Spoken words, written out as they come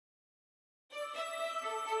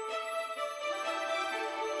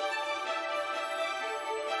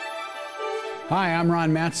Hi, I'm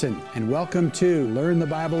Ron Mattson, and welcome to Learn the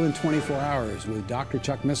Bible in 24 Hours with Dr.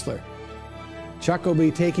 Chuck Missler. Chuck will be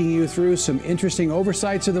taking you through some interesting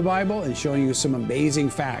oversights of the Bible and showing you some amazing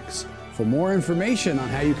facts. For more information on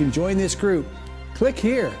how you can join this group, click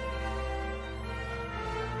here.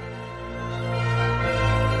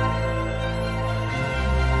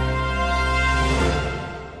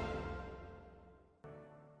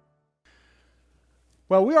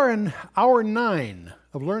 Well, we are in hour 9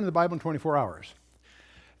 of Learning the Bible in 24 Hours.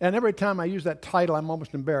 And every time I use that title, I'm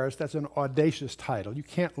almost embarrassed. That's an audacious title. You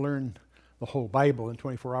can't learn the whole Bible in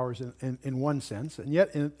 24 hours in one sense, and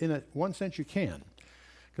yet in one sense you can.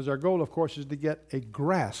 Because our goal, of course, is to get a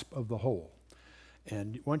grasp of the whole.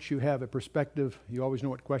 And once you have a perspective, you always know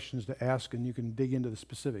what questions to ask, and you can dig into the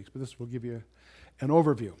specifics. But this will give you an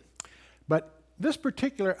overview. But this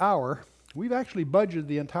particular hour, we've actually budgeted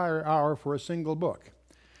the entire hour for a single book.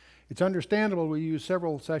 It's understandable we use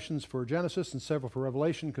several sessions for Genesis and several for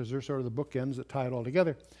Revelation because they're sort of the bookends that tie it all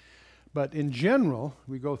together. But in general,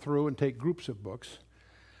 we go through and take groups of books.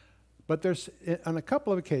 But there's, on a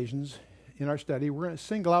couple of occasions in our study, we're going to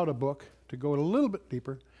single out a book to go a little bit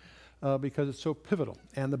deeper because it's so pivotal.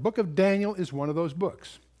 And the book of Daniel is one of those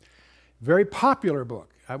books. Very popular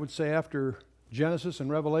book. I would say after Genesis and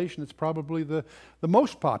Revelation, it's probably the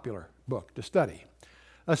most popular book to study,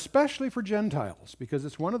 especially for Gentiles, because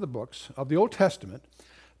it's one of the books of the Old Testament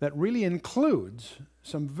that really includes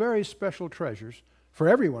some very special treasures for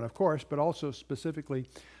everyone, of course, but also specifically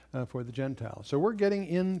for the Gentiles. So we're getting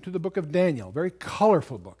into the book of Daniel, very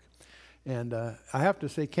colorful book. And I have to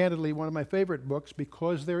say candidly, one of my favorite books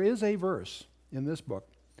because there is a verse in this book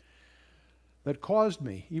that caused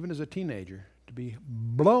me, even as a teenager, to be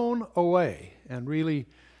blown away and really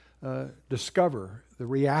discover the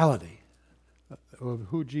reality of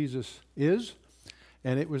who Jesus is.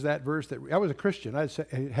 And it was that verse that I was a Christian. I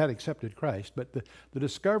had accepted Christ, but the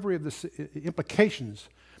discovery of the implications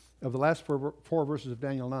of the last four verses of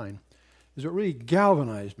Daniel 9 is what really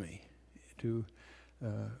galvanized me to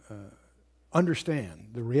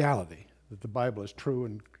understand the reality that the Bible is true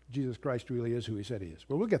and Jesus Christ really is who he said he is.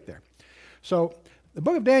 Well, we'll get there. So the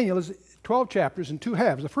book of Daniel is 12 chapters in 2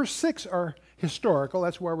 halves. The first 6 are historical.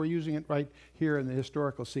 That's why we're using it right here in the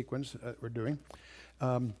historical sequence we're doing.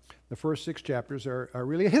 The first 6 chapters are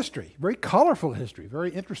really a history, very colorful history,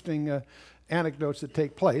 very interesting anecdotes that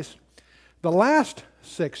take place. The last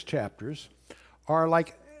 6 chapters are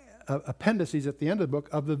like appendices at the end of the book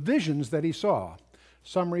of the visions that he saw,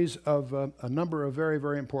 summaries of a number of very,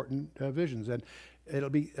 very important visions. And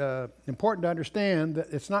it'll be important to understand that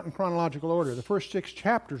it's not in chronological order. The first 6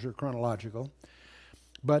 chapters are chronological,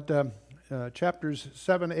 but chapters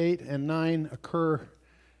 7, 8, and 9 occur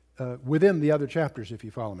within the other chapters, if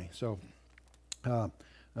you follow me. So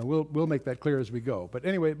we'll make that clear as we go. But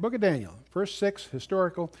anyway, book of Daniel, first 6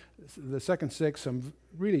 historical, the second 6 some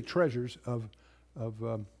really treasures of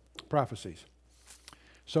prophecies.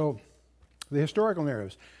 So the historical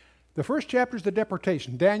narratives. The first chapter is the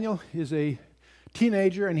deportation. Daniel is a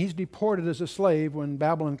teenager and he's deported as a slave when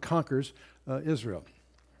Babylon conquers Israel.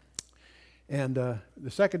 And the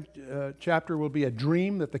second chapter will be a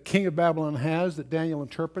dream that the king of Babylon has that Daniel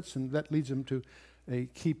interprets, and that leads him to a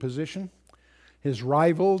key position. His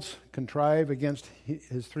rivals contrive against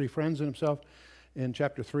his 3 friends and himself in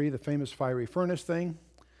chapter 3, the famous fiery furnace thing.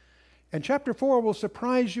 And chapter 4 will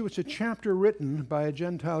surprise you. It's a chapter written by a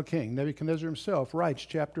Gentile king. Nebuchadnezzar himself writes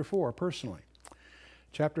chapter 4 personally.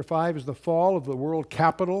 Chapter 5 is the fall of the world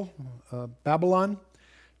capital, Babylon.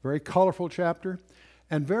 Very colorful chapter.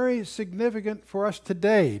 And very significant for us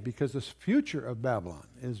today because the future of Babylon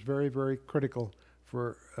is very, very critical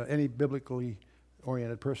for any biblically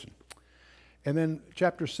oriented person. And then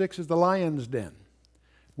chapter 6 is the lion's den,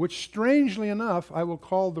 which strangely enough I will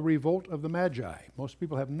call the revolt of the Magi. Most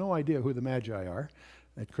people have no idea who the Magi are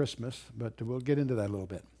at Christmas, but we'll get into that a little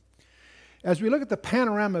bit. As we look at the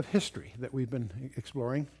panorama of history that we've been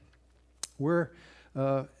exploring, we're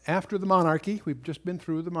after the monarchy. We've just been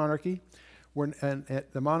through the monarchy.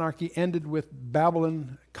 The monarchy ended with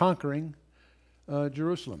Babylon conquering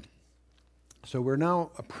Jerusalem. So we're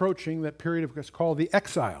now approaching that period of what's called the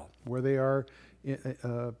exile, where they are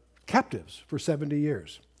captives for 70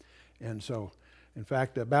 years. And so, in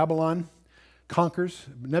fact, Babylon conquers.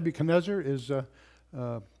 Nebuchadnezzar is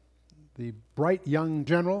the bright young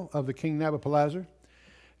general of the king Nabopolassar,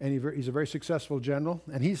 and he's a very successful general,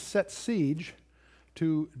 and he's set siege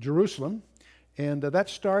to Jerusalem. And that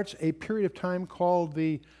starts a period of time called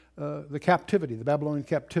the captivity, the Babylonian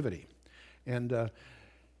captivity. And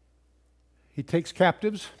he takes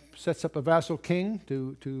captives, sets up a vassal king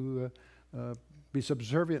to be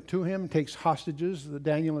subservient to him, takes hostages.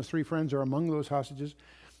 Daniel and his 3 friends are among those hostages.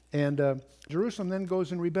 And Jerusalem then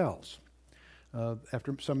goes and rebels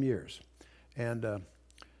after some years. And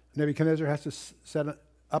Nebuchadnezzar has to set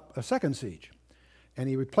up a second siege. And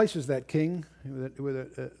he replaces that king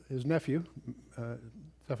with his nephew,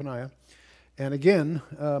 Zephaniah. And again,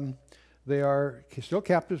 they are still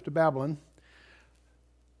captives to Babylon.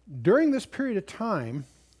 During this period of time,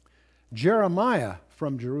 Jeremiah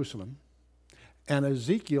from Jerusalem and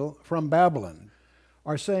Ezekiel from Babylon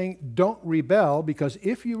are saying, don't rebel, because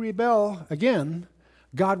if you rebel again,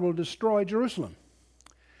 God will destroy Jerusalem.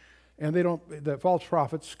 And the false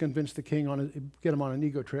prophets convince the king, get him on an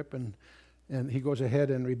ego trip, and he goes ahead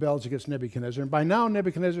and rebels against Nebuchadnezzar. And by now,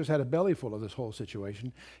 Nebuchadnezzar's had a belly full of this whole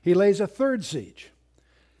situation. He lays a third siege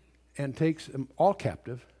and takes them all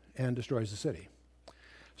captive and destroys the city.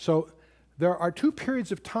 So there are 2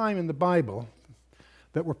 periods of time in the Bible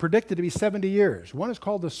that were predicted to be 70 years. One is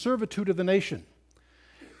called the servitude of the nation.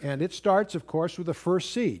 And it starts, of course, with the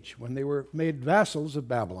first siege, when they were made vassals of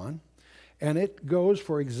Babylon. And it goes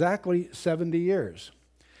for exactly 70 years.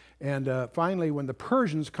 And finally, when the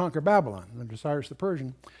Persians conquer Babylon, under Cyrus the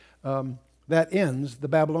Persian, that ends the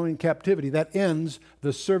Babylonian captivity. That ends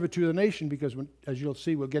the servitude of the nation, because, as you'll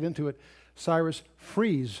see, we'll get into it, Cyrus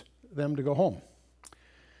frees them to go home.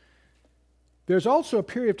 There's also a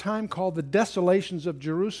period of time called the desolations of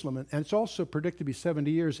Jerusalem, and it's also predicted to be 70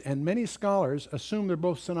 years, and many scholars assume they're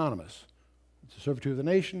both synonymous. It's the servitude of the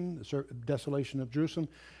nation, the desolation of Jerusalem.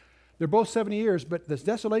 They're both 70 years, but the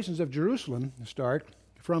desolations of Jerusalem start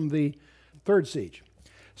from the third siege.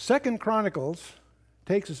 2 Chronicles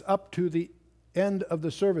takes us up to the end of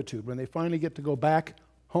the servitude, when they finally get to go back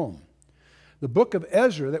home. The book of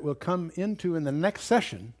Ezra that we'll come into in the next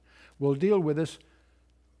session will deal with this,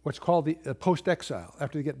 what's called the post-exile,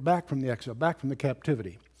 after they get back from the exile, back from the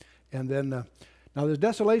captivity. And then, now the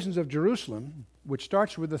desolations of Jerusalem, which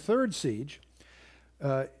starts with the third siege,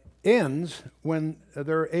 ends when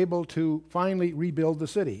they're able to finally rebuild the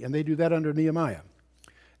city. And they do that under Nehemiah.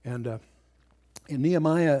 And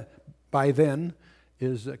Nehemiah, by then,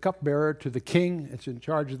 is a cupbearer to the king. It's in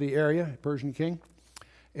charge of the area, Persian king.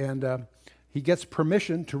 And he gets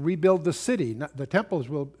permission to rebuild the city. The temples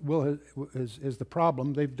is the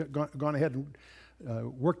problem. They've gone ahead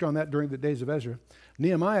and worked on that during the days of Ezra.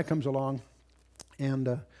 Nehemiah comes along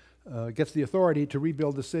and gets the authority to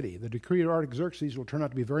rebuild the city. The decree of Artaxerxes will turn out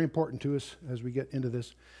to be very important to us as we get into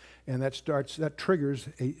this. And that triggers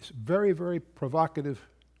a very, very provocative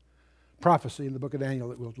prophecy in the book of Daniel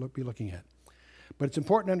that we'll be looking at. But it's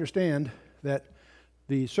important to understand that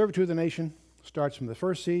the servitude of the nation starts from the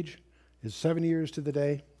first siege, is 7 years to the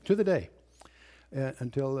day,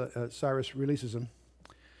 until Cyrus releases them.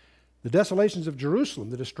 The desolations of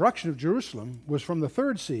Jerusalem, the destruction of Jerusalem, was from the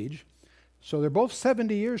third siege. So they're both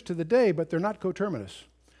 70 years to the day, but they're not coterminous.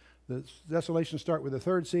 The desolations start with the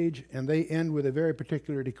third siege, and they end with a very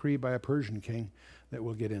particular decree by a Persian king that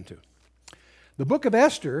we'll get into. The book of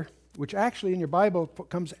Esther, which actually in your Bible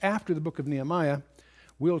comes after the book of Nehemiah,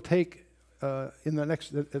 we'll take in the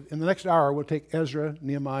next hour. We'll take Ezra,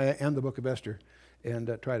 Nehemiah, and the book of Esther,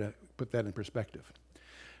 and try to put that in perspective.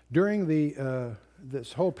 During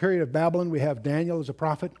this whole period of Babylon, we have Daniel as a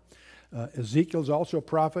prophet. Ezekiel's also a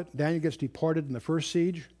prophet. Daniel gets deported in the first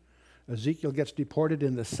siege. Ezekiel gets deported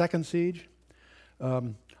in the second siege.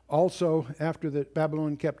 Also, after the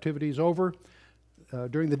Babylonian captivity is over,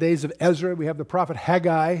 during the days of Ezra, we have the prophet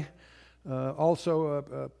Haggai,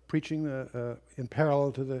 also preaching in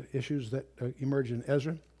parallel to the issues that emerge in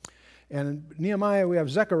Ezra. And in Nehemiah, we have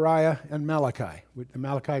Zechariah and Malachi, with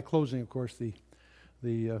Malachi closing, of course,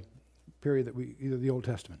 the period that either the Old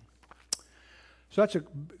Testament. So that's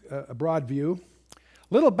a broad view.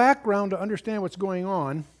 Little background to understand what's going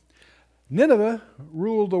on. Nineveh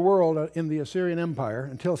ruled the world in the Assyrian Empire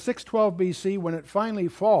until 612 BC, when it finally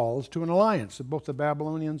falls to an alliance of both the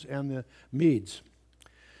Babylonians and the Medes.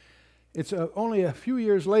 It's only a few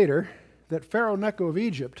years later that Pharaoh Necho of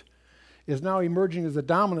Egypt is now emerging as the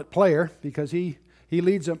dominant player, because he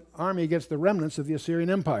leads an army against the remnants of the Assyrian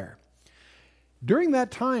Empire. During that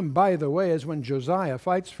time, by the way, is when Josiah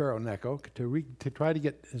fights Pharaoh Necho to try to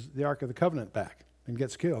get the Ark of the Covenant back, and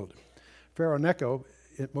gets killed. Pharaoh Necho,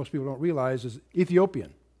 most people don't realize, is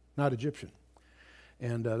Ethiopian, not Egyptian.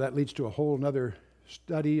 And that leads to a whole other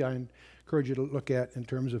study I encourage you to look at in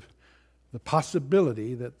terms of the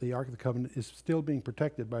possibility that the Ark of the Covenant is still being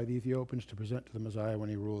protected by the Ethiopians to present to the Messiah when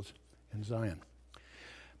he rules in Zion.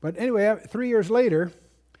 But anyway, 3 years later,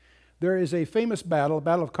 there is a famous battle, the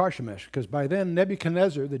Battle of Carchemish, because by then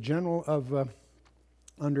Nebuchadnezzar, the general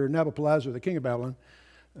under Nabopolassar, the king of Babylon,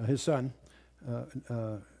 his son,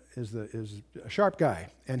 is a sharp guy,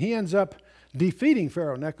 and he ends up defeating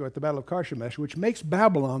Pharaoh Necho at the Battle of Carchemish, which makes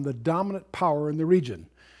Babylon the dominant power in the region.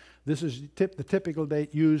 This is the typical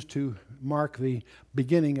date used to mark the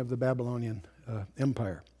beginning of the Babylonian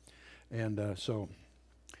Empire. And so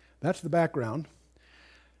that's the background.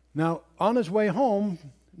 Now, on his way home,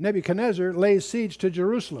 Nebuchadnezzar lays siege to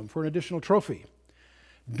Jerusalem for an additional trophy.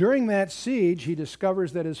 During that siege, he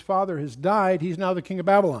discovers that his father has died. He's now the king of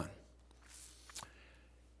Babylon.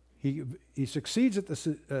 He succeeds at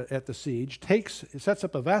the siege, sets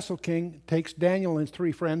up a vassal king, takes Daniel and his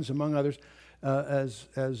 3 friends, among others, as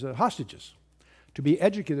hostages to be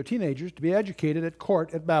educated. They're teenagers to be educated at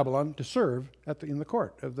court at Babylon to serve in the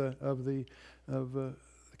court of the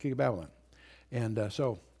king of Babylon. And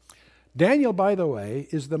so Daniel, by the way,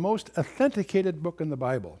 is the most authenticated book in the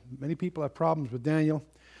Bible. Many people have problems with Daniel.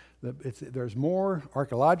 There's more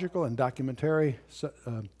archaeological and documentary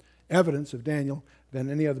evidence of Daniel than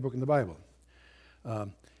any other book in the Bible.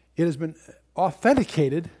 It has been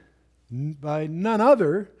authenticated by none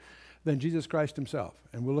other than Jesus Christ himself.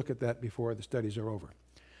 And we'll look at that before the studies are over.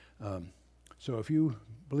 So if you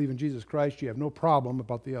believe in Jesus Christ, you have no problem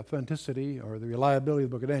about the authenticity or the reliability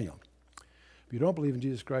of the book of Daniel. If you don't believe in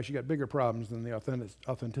Jesus Christ, you got bigger problems than the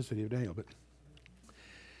authenticity of Daniel. But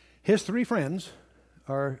his 3 friends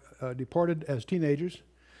are deported as teenagers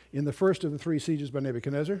in the first of the 3 sieges by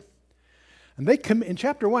Nebuchadnezzar. And in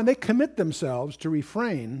chapter 1, they commit themselves to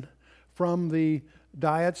refrain from the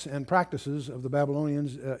diets and practices of the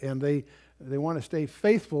Babylonians, and they want to stay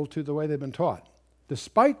faithful to the way they've been taught,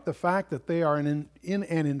 despite the fact that they are in an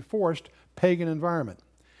enforced pagan environment.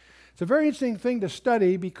 It's a very interesting thing to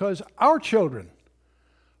study because our children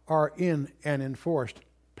are in an enforced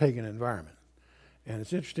pagan environment. And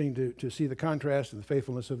it's interesting to see the contrast and the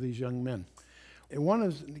faithfulness of these young men. And one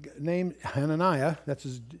is named Hananiah, that's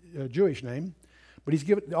his Jewish name, but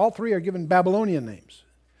all 3 are given Babylonian names.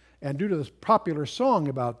 And due to this popular song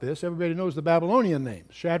about this, everybody knows the Babylonian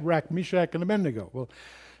names, Shadrach, Meshach, and Abednego. Well,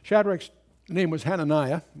 Shadrach's name was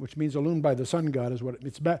Hananiah, which means illumined by the sun god.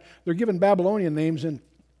 They're given Babylonian names in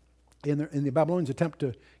the Babylonians' attempt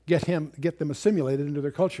to get them assimilated into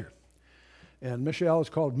their culture. And Mishael is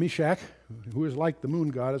called Meshach, who is like the moon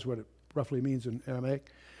god, is what it roughly means in Aramaic.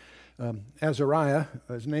 Azariah,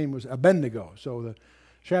 his name was Abednego. So the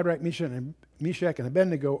Shadrach, Meshach, and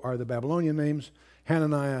Abednego are the Babylonian names.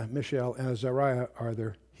 Hananiah, Mishael, and Azariah are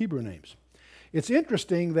their Hebrew names. It's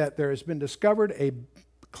interesting that there has been discovered a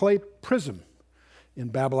clay prism in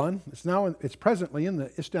Babylon. It's presently in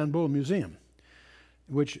the Istanbul Museum,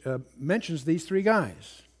 which mentions these 3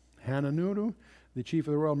 guys: Hananuru, the chief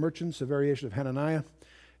of the royal merchants, a variation of Hananiah,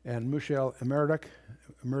 and Mishael and Merodach.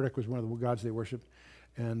 Merodach was one of the gods they worshipped,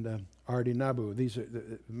 and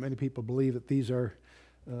Ardinabu. Many people believe that these are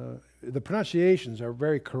the pronunciations are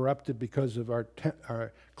very corrupted because of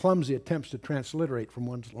our clumsy attempts to transliterate from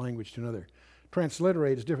one language to another.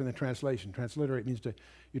 Transliterate is different than translation. Transliterate means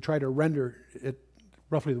you try to render it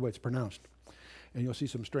roughly the way it's pronounced. And you'll see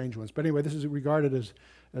some strange ones. But anyway, this is regarded as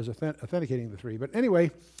authenticating the 3. But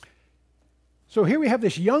anyway, so here we have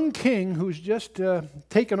this young king who's just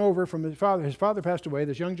taken over from his father. His father passed away.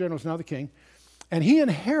 This young general is now the king. And he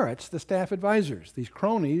inherits the staff advisors, these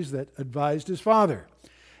cronies that advised his father.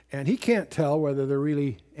 And he can't tell whether they're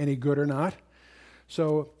really any good or not.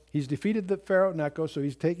 So he's defeated the Pharaoh Necho, so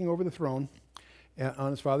he's taking over the throne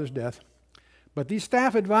on his father's death. But these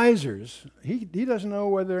staff advisors, he doesn't know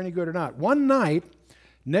whether they're any good or not. One night,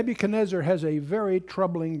 Nebuchadnezzar has a very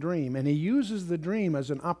troubling dream, and he uses the dream as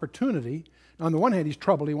an opportunity. On the one hand, he's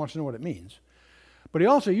troubled. He wants to know what it means. But he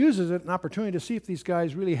also uses it as an opportunity to see if these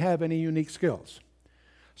guys really have any unique skills.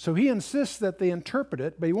 So he insists that they interpret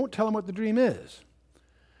it, but he won't tell them what the dream is.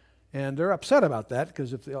 And they're upset about that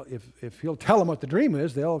because if he'll tell them what the dream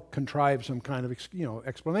is, they'll contrive some kind of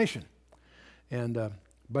explanation.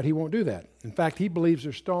 But he won't do that. In fact, he believes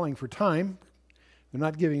they're stalling for time. They're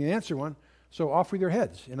not giving an answer one, so off with your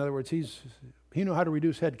heads. In other words, he knew how to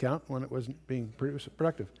reduce head count when it wasn't being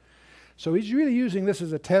productive. So he's really using this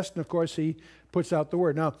as a test, and of course he puts out the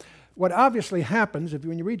word. Now, what obviously happens,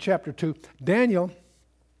 when you read chapter 2, Daniel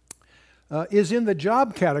is in the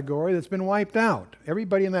job category that's been wiped out.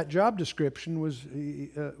 Everybody in that job description was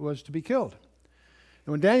to be killed.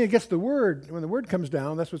 And when Daniel gets the word, when the word comes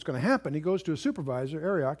down, that's what's going to happen. He goes to a supervisor,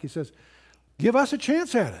 Arioch. He says, "Give us a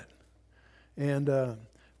chance at it, and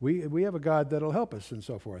we have a God that'll help us," and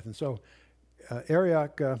so forth. And so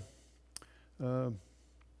Arioch,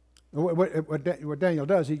 what Daniel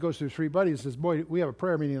does, he goes to his 3 buddies and says, "Boy, we have a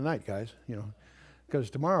prayer meeting tonight, guys, because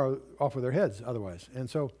tomorrow off with their heads otherwise." And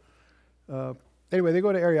so anyway, they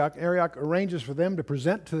go to Arioch. Arioch arranges for them to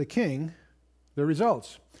present to the king the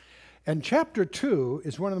results. And chapter 2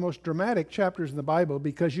 is one of the most dramatic chapters in the Bible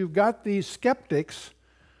because you've got these skeptics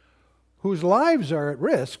whose lives are at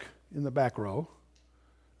risk in the back row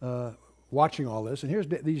watching all this. And here's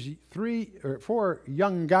these 3 or 4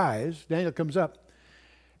 young guys. Daniel comes up,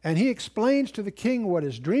 and he explains to the king what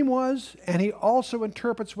his dream was, and he also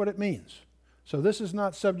interprets what it means. So this is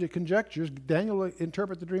not subject conjectures. Daniel will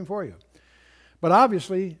interpret the dream for you. But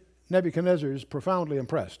obviously, Nebuchadnezzar is profoundly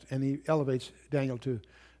impressed, and he elevates Daniel to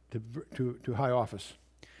high office.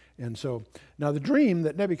 And so, now the dream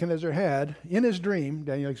that Nebuchadnezzar had, in his dream,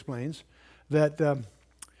 Daniel explains, that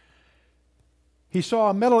he saw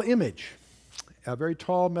a metal image, a very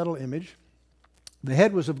tall metal image. The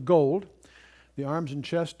head was of gold, the arms and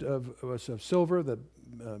chest was of silver, the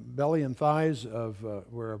belly and thighs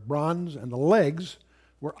were of bronze, and the legs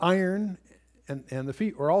were iron, and the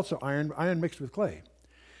feet were also iron mixed with clay.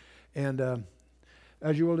 And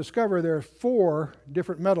as you will discover, there are 4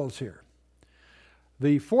 different metals here.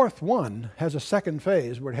 The 4th one has a second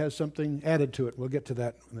phase where it has something added to it. We'll get to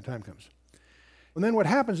that when the time comes. And then what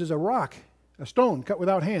happens is a stone cut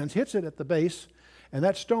without hands, hits it at the base, and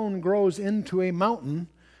that stone grows into a mountain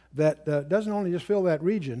that doesn't only just fill that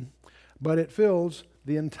region, but it fills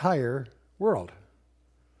the entire world.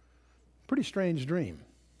 Pretty strange dream.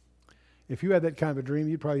 If you had that kind of a dream,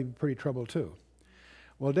 you'd probably be pretty troubled too.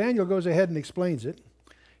 Well, Daniel goes ahead and explains it.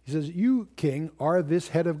 He says, "You, king, are this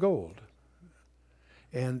head of gold,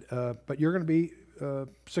 and but you're going to be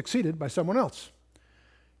succeeded by someone else."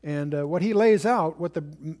 And what he lays out, what the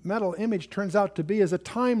metal image turns out to be, is a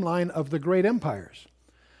timeline of the great empires.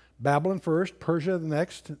 Babylon first, Persia the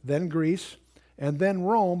next, then Greece, and then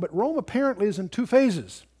Rome. But Rome apparently is in 2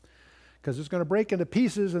 phases, because it's going to break into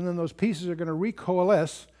pieces, and then those pieces are going to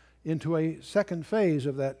recoalesce into a second phase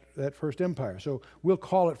of that first empire. So we'll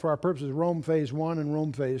call it, for our purposes, Rome phase 1 and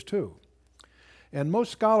Rome phase 2. And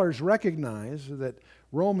most scholars recognize that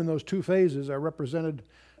Rome in those 2 phases are represented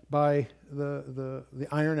by the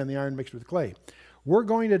iron and the iron mixed with clay. We're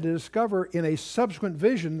going to discover in a subsequent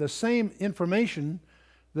vision the same information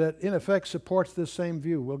that in effect supports this same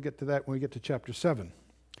view. We'll get to that when we get to chapter 7.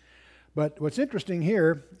 But what's interesting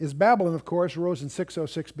here is Babylon, of course, rose in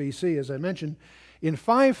 606 BC, as I mentioned. In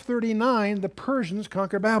 539, the Persians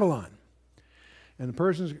conquer Babylon. And the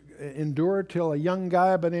Persians endure till a young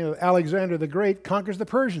guy by the name of Alexander the Great conquers the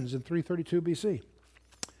Persians in 332 BC.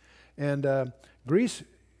 And Greece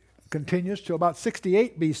continues till about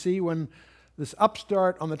 68 BC, when this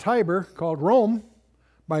upstart on the Tiber called Rome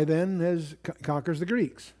by then conquers the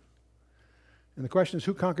Greeks. And the question is,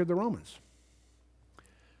 who conquered the Romans?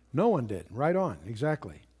 No one did. Right on,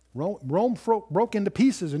 exactly. Rome broke into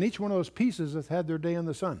pieces, and each one of those pieces has had their day in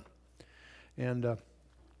the sun. And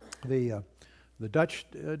the Dutch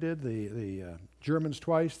did, the Germans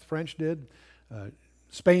twice, the French did,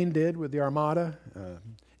 Spain did with the Armada,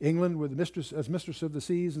 England with as mistress of the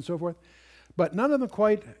seas and so forth. But none of them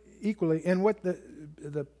quite equally. And what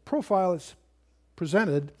the profile is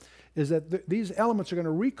presented is that these elements are going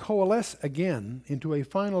to recoalesce again into a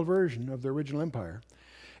final version of the original empire.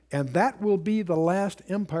 And that will be the last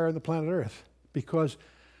empire on the planet Earth, because,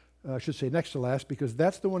 I should say next to last, because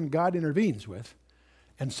that's the one God intervenes with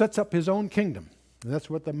and sets up his own kingdom. And that's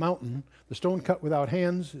what the mountain, the stone cut without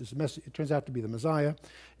hands, it turns out to be the Messiah,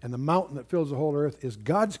 and the mountain that fills the whole earth is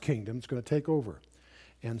God's kingdom. It's going to take over.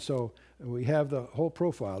 And so we have the whole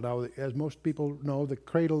profile. Now, as most people know, the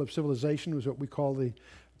cradle of civilization was what we call the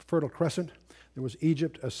Fertile Crescent. There was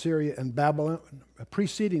Egypt, Assyria, and Babylon,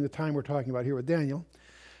 preceding the time we're talking about here with Daniel.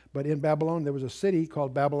 But in Babylon, there was a city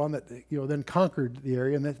called Babylon that then conquered the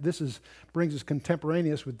area, and brings us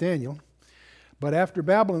contemporaneous with Daniel. But after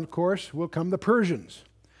Babylon, of course, will come the Persians.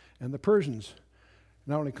 And the Persians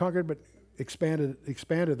not only conquered, but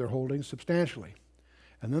expanded their holdings substantially.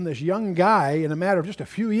 And then this young guy, in a matter of just a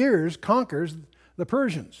few years, conquers the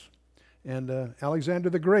Persians. And Alexander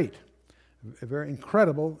the Great, a very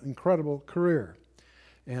incredible career.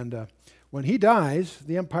 And when he dies,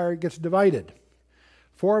 the empire gets divided.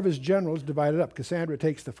 4 of his generals divided up. Cassandra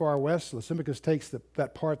takes the far west, Lysimachus takes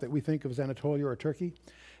that part that we think of as Anatolia or Turkey,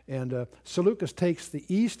 and Seleucus takes the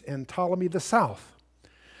east, and Ptolemy the south.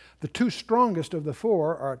 The 2 strongest of the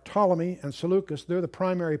 4 are Ptolemy and Seleucus. They're the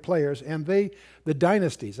primary players, and the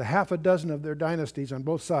dynasties, a half a dozen of their dynasties on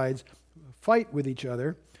both sides, fight with each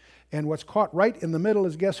other, and what's caught right in the middle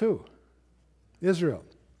is, guess who? Israel.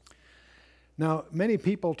 Now, many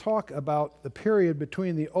people talk about the period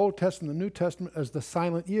between the Old Testament and the New Testament as the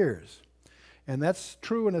silent years. And that's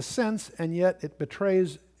true in a sense, and yet it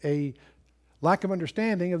betrays a lack of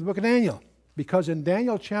understanding of the book of Daniel. Because in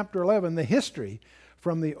Daniel chapter 11, the history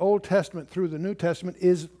from the Old Testament through the New Testament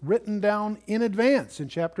is written down in advance in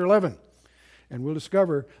chapter 11. And we'll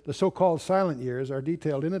discover the so-called silent years are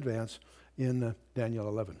detailed in advance in Daniel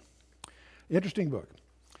 11. Interesting book.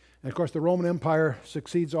 And of course, the Roman Empire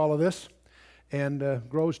succeeds all of this and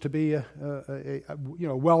grows to be a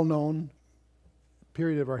well-known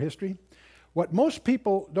period of our history. What most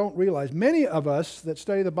people don't realize, many of us that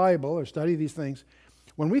study the Bible or study these things,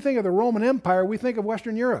 when we think of the Roman Empire, we think of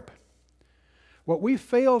Western Europe. What we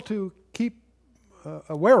fail to keep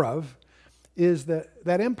aware of is that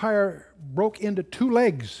that empire broke into two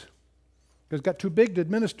legs because it got too big to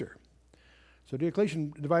administer. So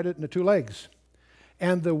Diocletian divided it into two legs.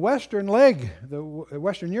 And the western leg, the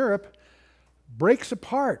Western Europe, breaks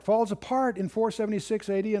apart, falls apart in 476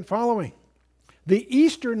 AD and following. The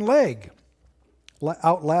eastern leg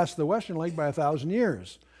outlasts the western leg by 1,000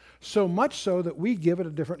 years. So much so that we give it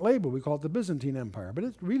a different label. We call it the Byzantine Empire. But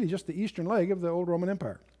it's really just the eastern leg of the old Roman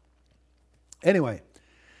Empire. Anyway,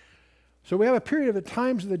 so we have a period of the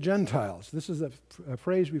times of the Gentiles. This is a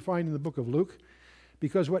phrase we find in the book of Luke,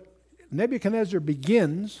 because what Nebuchadnezzar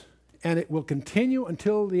begins, and it will continue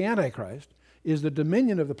until the Antichrist, is the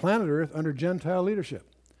dominion of the planet Earth under Gentile leadership.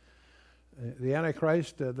 The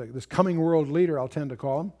Antichrist, this coming world leader, I'll tend to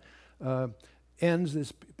call him, ends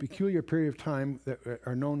this peculiar period of time that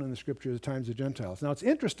are known in the Scripture as the times of the Gentiles. Now it's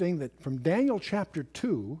interesting that from Daniel chapter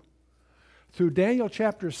 2 through Daniel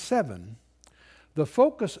chapter 7, the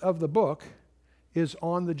focus of the book is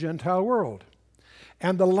on the Gentile world.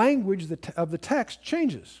 And the language of the text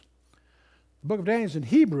changes. The book of Daniel is in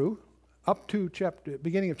Hebrew up to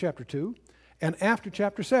beginning of chapter 2, and after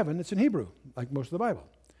chapter 7, it's in Hebrew, like most of the Bible.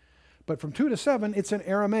 But from 2 to 7, it's in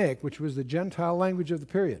Aramaic, which was the Gentile language of the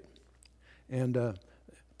period, and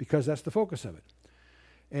because that's the focus of it.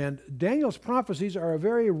 And Daniel's prophecies are a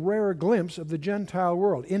very rare glimpse of the Gentile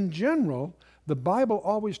world. In general, the Bible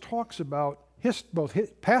always talks about both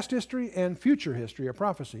past history and future history, or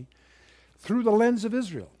prophecy, through the lens of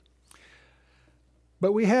Israel.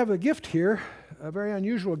 But we have a gift here, a very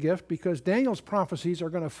unusual gift, because Daniel's prophecies are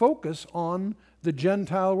going to focus on the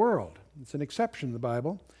Gentile world. It's an exception in the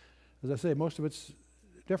Bible. As I say, most of it's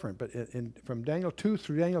different, but from Daniel 2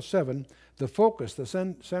 through Daniel 7, the focus, the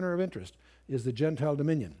center of interest, is the Gentile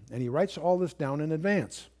dominion. And he writes all this down in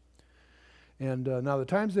advance. And now the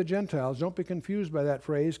times of the Gentiles, don't be confused by that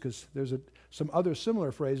phrase, because there's some other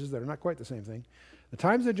similar phrases that are not quite the same thing. The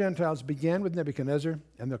times of the Gentiles began with Nebuchadnezzar,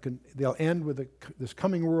 and they'll end with this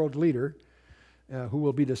coming world leader, who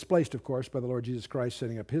will be displaced, of course, by the Lord Jesus Christ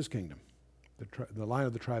setting up his kingdom, the line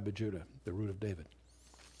of the tribe of Judah, the root of David.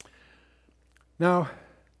 Now,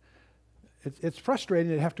 it's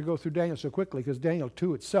frustrating to have to go through Daniel so quickly, because Daniel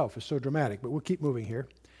 2 itself is so dramatic, but we'll keep moving here.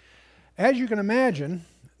 As you can imagine,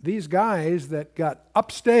 these guys that got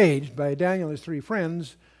upstaged by Daniel and his three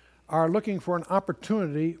friends are looking for an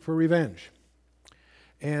opportunity for revenge.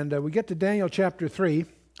 And we get to Daniel chapter 3,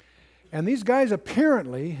 and these guys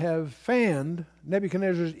apparently have fanned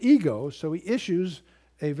Nebuchadnezzar's ego, so he issues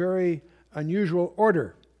a very unusual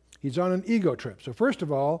order. He's on an ego trip. So first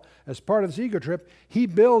of all, as part of this ego trip, he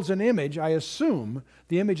builds an image. I assume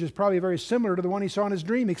the image is probably very similar to the one he saw in his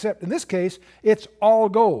dream, except in this case, it's all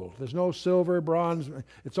gold. There's no silver, bronze,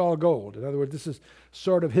 it's all gold. In other words, this is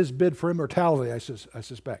sort of his bid for immortality, I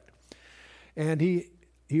suspect. And he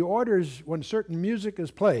orders, when certain music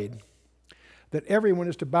is played, that everyone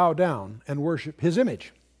is to bow down and worship his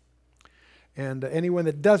image. And anyone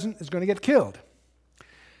that doesn't is going to get killed.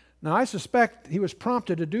 Now, I suspect he was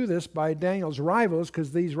prompted to do this by Daniel's rivals,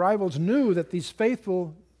 because these rivals knew that these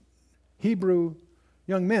faithful Hebrew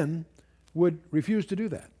young men would refuse to do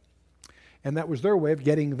that. And that was their way of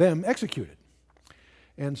getting them executed.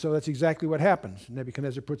 And so that's exactly what happens.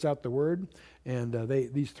 Nebuchadnezzar puts out the word, and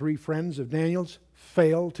these three friends of Daniel's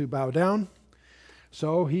fail to bow down.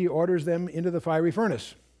 So he orders them into the fiery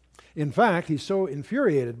furnace. In fact, he's so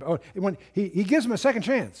infuriated. He gives them a second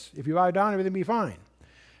chance. If you bow down, everything will be fine.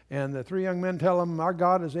 And the three young men tell him, our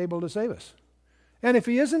God is able to save us. And if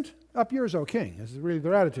he isn't, up yours, O king. This is really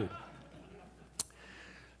their attitude.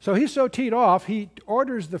 So he's so teed off, he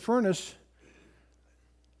orders the furnace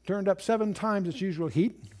turned up 7 times its usual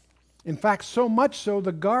heat. In fact, so much so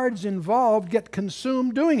the guards involved get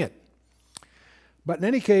consumed doing it. But in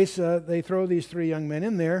any case, they throw these 3 young men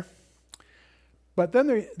in there. But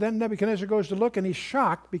then Nebuchadnezzar goes to look, and he's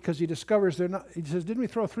shocked because he discovers they're not. He says, didn't we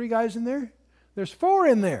throw 3 guys in there? There's 4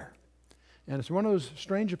 in there. And it's one of those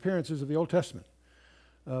strange appearances of the Old Testament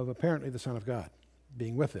of apparently the Son of God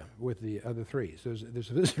being with them, with the other 3. So there's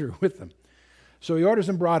a visitor with them. So he orders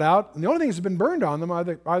them brought out, and the only things that have been burned on them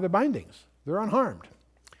are the bindings. They're unharmed.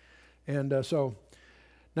 And so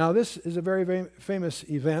Now, this is a very famous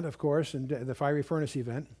event, of course, and the fiery furnace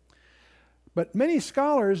event. But many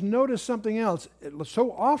scholars notice something else.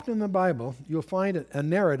 So often in the Bible, you'll find a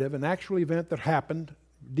narrative, an actual event that happened,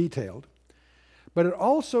 detailed, but it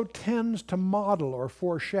also tends to model or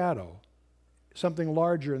foreshadow something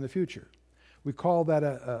larger in the future. We call that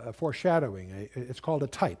a foreshadowing. It's called a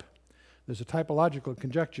type. There's a typological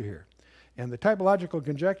conjecture here. And the typological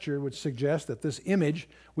conjecture would suggest that this image,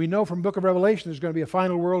 we know from the book of Revelation, there's going to be a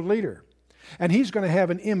final world leader. And he's going to have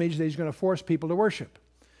an image that he's going to force people to worship.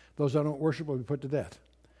 Those that don't worship will be put to death.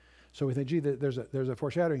 So we think, gee, there's a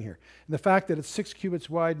foreshadowing here. And the fact that it's 6 cubits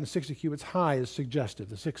wide and 60 cubits high is suggestive.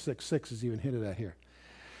 The 666 is even hinted at here.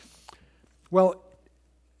 Well,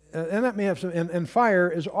 and that may have some, and fire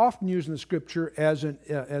is often used in the scripture as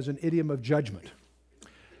an idiom of judgment.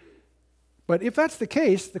 But if that's the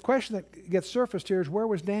case, the question that gets surfaced here is, where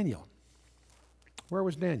was Daniel? Where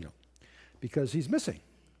was Daniel? Because he's missing.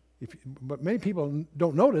 But many people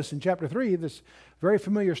don't notice in chapter 3 this very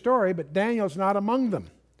familiar story, but Daniel's not among them.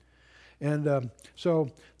 And so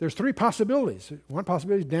there's 3 possibilities. One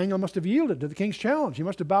possibility is Daniel must have yielded to the king's challenge. He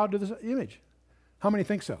must have bowed to this image. How many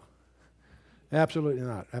think so? Absolutely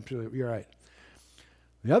not. Absolutely, you're right.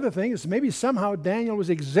 The other thing is maybe somehow Daniel was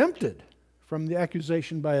exempted from the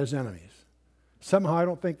accusation by his enemies. Somehow I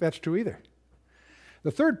don't think that's true either. The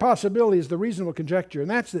third possibility is the reasonable conjecture, and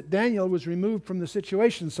that's that Daniel was removed from the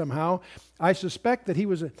situation somehow. I suspect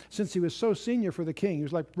that since he was so senior for the king, he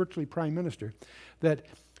was like virtually prime minister, that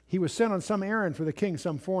he was sent on some errand for the king,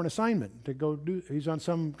 some foreign assignment to go do. He's on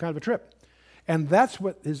some kind of a trip. And that's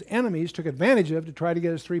what his enemies took advantage of to try to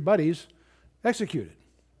get his 3 buddies executed.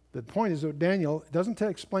 The point is that Daniel doesn't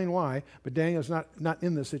explain why, but Daniel's not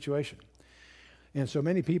in this situation. And so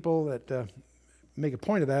many people that make a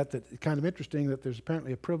point of that it's kind of interesting that there's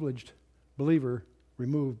apparently a privileged believer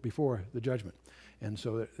removed before the judgment. And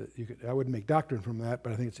so I wouldn't make doctrine from that,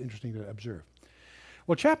 but I think it's interesting to observe.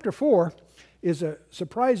 Well, chapter 4 is a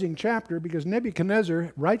surprising chapter because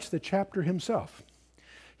Nebuchadnezzar writes the chapter himself.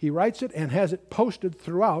 He writes it and has it posted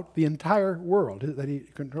throughout the entire world that he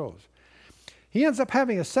controls. He ends up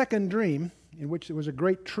having a second dream in which there was a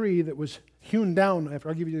great tree that was hewn down.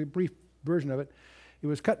 I'll give you a brief version of it. It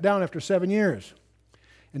was cut down after 7 years.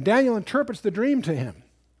 And Daniel interprets the dream to him.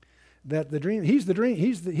 That the dream, he's the dream,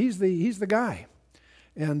 he's the guy.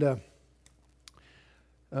 And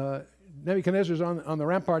Nebuchadnezzar's on the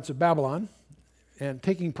ramparts of Babylon and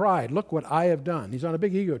taking pride. Look what I have done. He's on a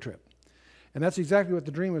big ego trip. And that's exactly what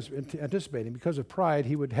the dream was anticipating. Because of pride,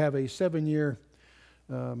 he would have a 7 years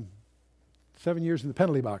in the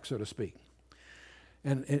penalty box, so to speak.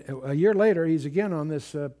 And a year later, he's again on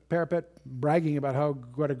this parapet bragging about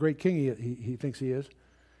what a great king he thinks he is.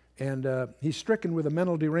 And he's stricken with a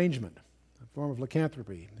mental derangement, a form of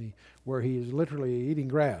lycanthropy, where he is literally eating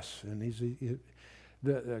grass. And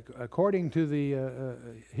according to the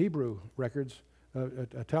Hebrew records,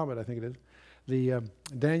 a Talmud I think it is,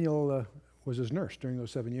 Daniel was his nurse during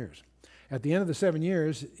those 7 years. At the end of the 7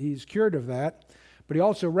 years, he's cured of that, but he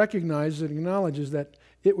also recognizes and acknowledges that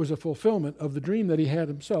it was a fulfillment of the dream that he had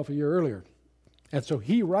himself a year earlier. And so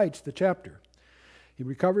he writes the chapter. He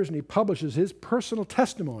recovers and he publishes his personal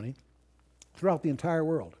testimony throughout the entire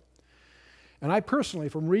world. And I personally,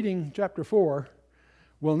 from reading chapter 4,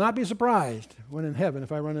 will not be surprised when in heaven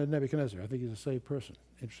if I run into Nebuchadnezzar. I think he's a saved person,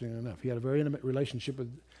 interestingly enough. He had a very intimate relationship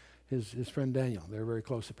with his friend Daniel. They were very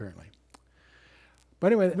close, apparently. But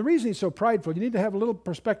anyway, the reason he's so prideful, you need to have a little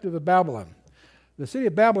perspective of Babylon. The city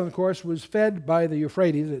of Babylon, of course, was fed by the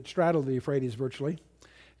Euphrates. It straddled the Euphrates virtually.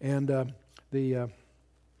 And it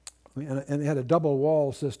had a double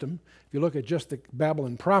wall system. If you look at just the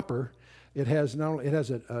Babylon proper, it has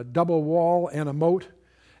a double wall and a moat,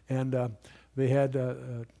 and they had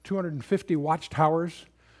 250 watchtowers,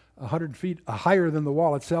 100 feet higher than the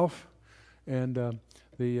wall itself, and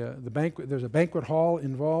there's a banquet hall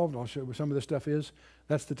involved. I'll show you where some of this stuff is.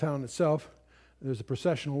 That's the town itself. There's a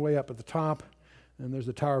processional way up at the top, and there's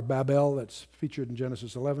the Tower of Babel that's featured in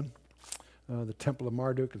Genesis 11, the Temple of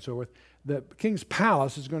Marduk, and so forth. The king's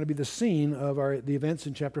palace is going to be the scene of the events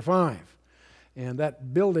in chapter 5. And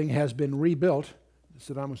that building has been rebuilt.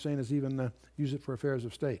 Saddam Hussein has even used it for affairs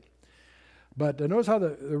of state. But notice how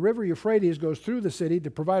the river Euphrates goes through the city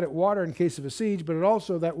to provide it water in case of a siege, but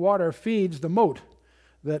that water feeds the moat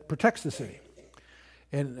that protects the city.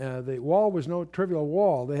 And the wall was no trivial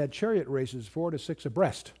wall. They had chariot races 4 to 6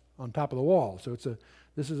 abreast on top of the wall. So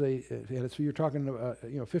you're talking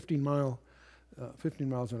 15 miles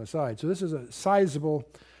on a side. So this is a sizable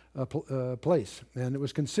place, and it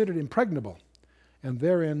was considered impregnable, and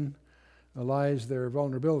therein lies their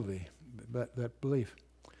vulnerability, that belief.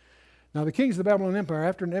 Now, the kings of the Babylonian Empire,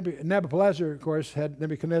 after Nebuchadnezzar, of course, had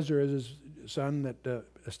Nebuchadnezzar as his son that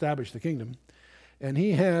established the kingdom. And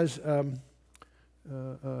he has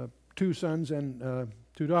 2 sons and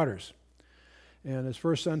 2 daughters. And his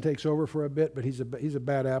first son takes over for a bit, but he's a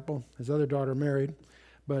bad apple. His other daughter married.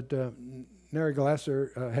 But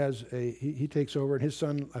Nerigalasser he takes over, and his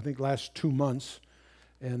son, I think, lasts 2 months.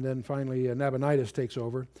 And then finally Nabonidus takes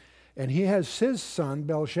over. And he has his son,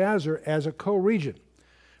 Belshazzar, as a co-regent.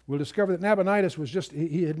 We'll discover that Nabonidus was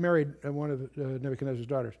he had married one of Nebuchadnezzar's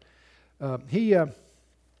daughters. He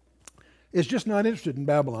is just not interested in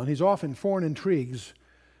Babylon. He's off in foreign intrigues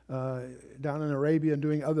down in Arabia and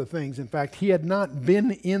doing other things. In fact, he had not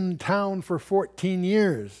been in town for 14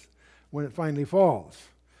 years when it finally falls.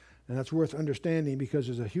 And that's worth understanding because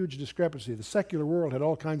there's a huge discrepancy. The secular world had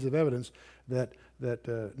all kinds of evidence that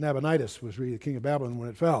Nabonidus was really the king of Babylon when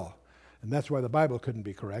it fell. And that's why the Bible couldn't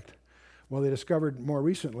be correct. Well, they discovered more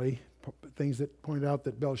recently things that point out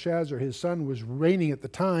that Belshazzar, his son, was reigning at the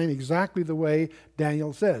time exactly the way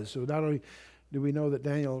Daniel says. So not only do we know that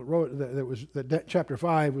Daniel wrote that chapter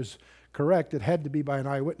 5 was correct, it had to be by an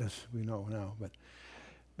eyewitness, we know now.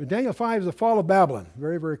 But Daniel 5 is the fall of Babylon.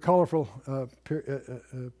 Very, very colorful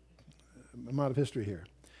amount of history here.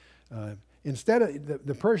 Instead of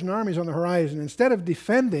the Persian army is on the horizon, instead of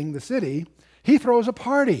defending the city, he throws a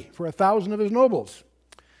party for 1,000 of his nobles.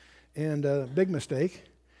 And big mistake.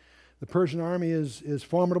 The Persian army is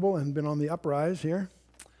formidable and been on the uprise here.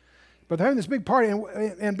 But they're having this big party,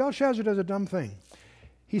 and Belshazzar does a dumb thing.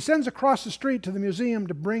 He sends across the street to the museum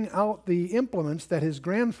to bring out the implements that his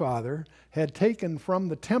grandfather had taken from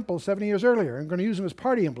the temple 70 years earlier and going to use them as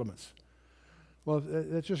party implements. Well,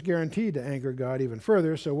 that's just guaranteed to anger God even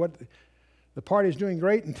further. So the party's doing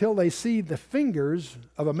great until they see the fingers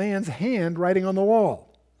of a man's hand writing on the wall.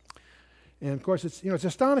 And of course, it's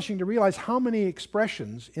astonishing to realize how many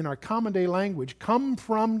expressions in our common day language come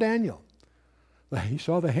from Daniel. You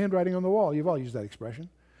saw the handwriting on the wall. You've all used that expression.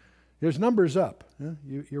 There's numbers up.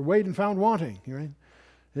 You're weighed and found wanting. Right?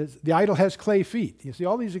 The idol has clay feet. You see,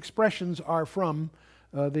 all these expressions are from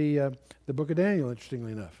the book of Daniel,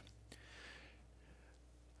 interestingly enough.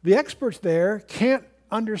 The experts there can't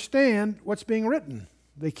understand what's being written.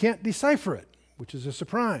 They can't decipher it, which is a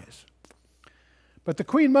surprise. But the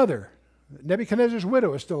queen mother, Nebuchadnezzar's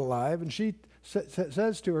widow, is still alive, and she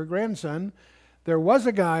says to her grandson, there was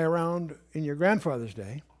a guy around in your grandfather's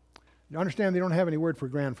day. You understand they don't have any word for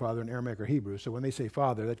grandfather in Aramaic or Hebrew, so when they say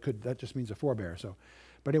father, that just means a forebear.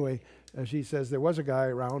 But anyway, she says there was a guy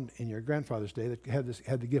around in your grandfather's day that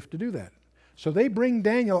had the gift to do that. So they bring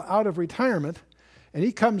Daniel out of retirement, and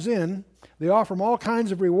he comes in. They offer him all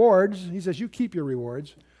kinds of rewards. He says, you keep your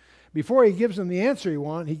rewards. Before he gives them the answer he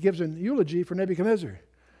wants, he gives an eulogy for Nebuchadnezzar.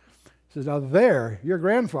 He says, now there, your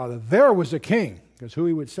grandfather, there was a king, because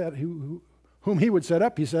whom he would set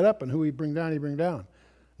up, he set up, and who he'd bring down, he bring down.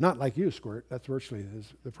 Not like you, squirt. That's virtually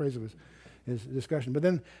the phrase of his discussion. But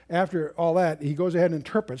then after all that, he goes ahead and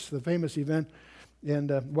interprets the famous event. And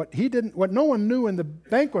what no one knew in the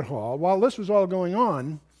banquet hall, while this was all going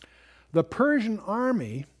on, the Persian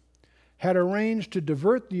army had arranged to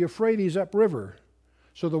divert the Euphrates upriver.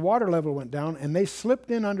 So the water level went down, and they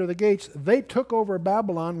slipped in under the gates. They took over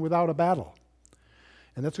Babylon without a battle.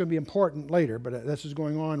 And that's going to be important later, but this is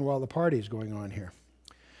going on while the party is going on here.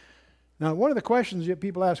 Now, one of the questions that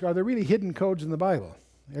people ask, are there really hidden codes in the Bible?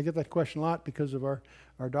 I get that question a lot because of our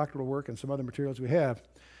doctoral work and some other materials we have.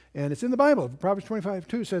 And it's in the Bible. Proverbs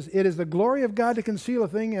 25:2 says, it is the glory of God to conceal a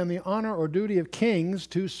thing and the honor or duty of kings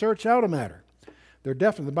to search out a matter. They're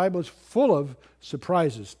definitely, the Bible is full of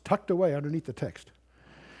surprises tucked away underneath the text.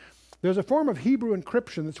 There's a form of Hebrew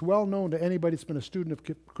encryption that's well known to anybody that's been a student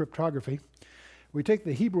of cryptography. We take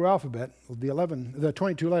the Hebrew alphabet, the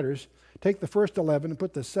 22 letters, take the first 11 and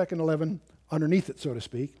put the second 11 underneath it, so to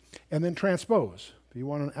speak, and then transpose. If you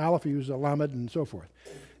want an aleph, you use a lamed and so forth.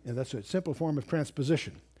 And that's a simple form of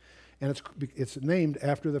transposition. And it's named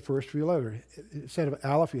after the first few letters. Instead of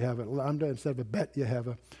aleph, you have a lambda. Instead of a bet, you have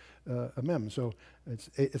a mem. So it's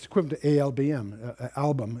equivalent to ALBM.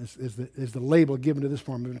 Album is the label given to this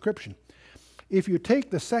form of encryption. If you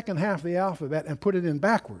take the second half of the alphabet and put it in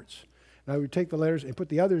backwards, now you take the letters and put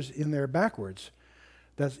the others in there backwards,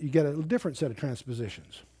 you get a different set of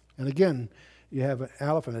transpositions. And again, you have an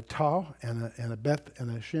aleph and a tau and a bet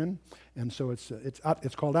and a shin, and so it's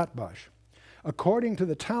called atbash. According to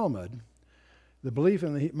the Talmud, the belief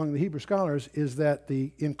among the Hebrew scholars is that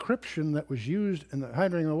the encryption that was used in the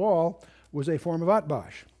handwriting on the wall was a form of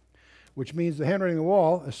atbash, which means the handwriting on the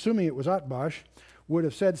wall, assuming it was atbash, would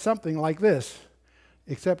have said something like this,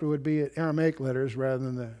 except it would be Aramaic letters rather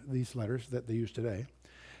than these letters that they use today.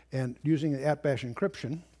 And using the atbash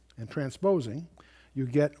encryption, and transposing, you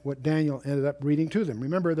get what Daniel ended up reading to them.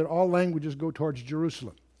 Remember that all languages go towards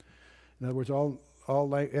Jerusalem. In other words,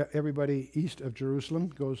 everybody east of Jerusalem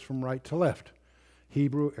goes from right to left.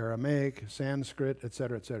 Hebrew, Aramaic, Sanskrit,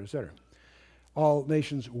 etc., etc., etc. All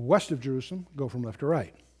nations west of Jerusalem go from left to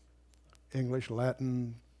right. English,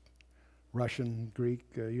 Latin, Russian, Greek,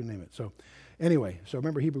 you name it. So anyway, so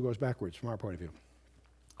remember Hebrew goes backwards from our point of view.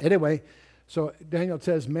 Anyway, so Daniel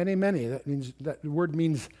says many, many. That means that the word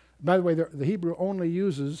means, by the way, the Hebrew only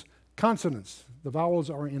uses consonants. The vowels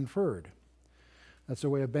are inferred. That's a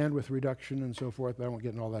way of bandwidth reduction and so forth, but I won't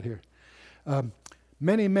get into all that here.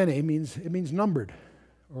 Many, many means numbered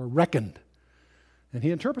or reckoned. And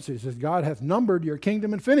he interprets it. He says, God hath numbered your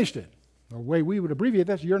kingdom and finished it. The way we would abbreviate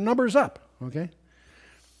that, your number's up. Okay?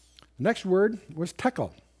 The next word was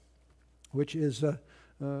tekel, which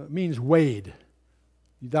means weighed.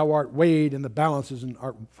 Thou art weighed in the balances and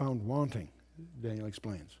art found wanting, Daniel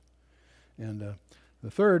explains. And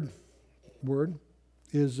the third word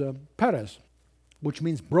is Perez, which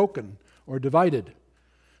means broken or divided.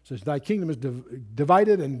 It says, thy kingdom is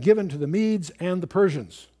divided and given to the Medes and the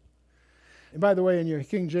Persians. And by the way, in your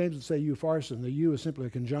King James, it would say Upharsin. The U is simply a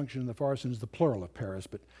conjunction, and the Pharsin is the plural of Paris,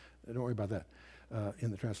 but don't worry about that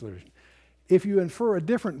in the transliteration. If you infer a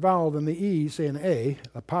different vowel than the E, say an A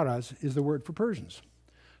paras is the word for Persians.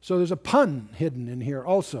 So there's a pun hidden in here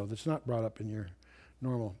also that's not brought up in your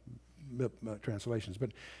normal translations. But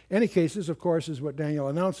in any cases, of course, is what Daniel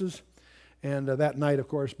announces. And that night, of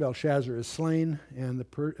course, Belshazzar is slain, and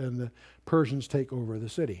the Persians take over the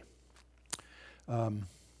city.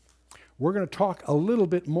 We're going to talk a little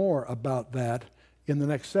bit more about that in the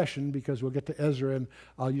next session because we'll get to Ezra, and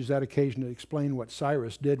I'll use that occasion to explain what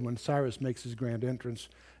Cyrus did when Cyrus makes his grand entrance,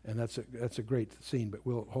 and that's a great scene, but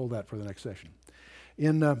we'll hold that for the next session.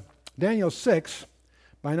 In Daniel 6,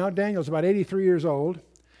 by now Daniel's about 83 years old,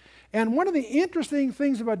 and one of the interesting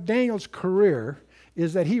things about Daniel's career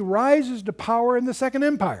is that he rises to power in the Second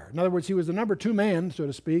Empire. In other words, he was the number 2 man, so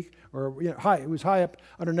to speak, or he was high up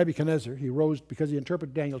under Nebuchadnezzar. He rose because he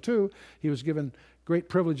interpreted Daniel 2. He was given great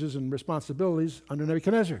privileges and responsibilities under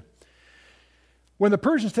Nebuchadnezzar. When the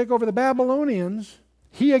Persians take over the Babylonians,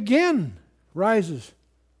 he again rises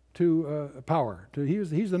to power.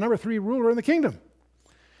 He's the number 3 ruler in the kingdom,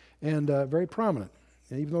 and very prominent,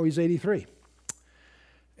 even though he's 83.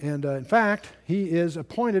 And in fact, he is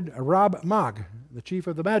appointed Rab Mag, the chief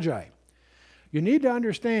of the Magi. You need to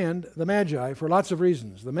understand the Magi for lots of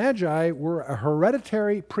reasons. The Magi were a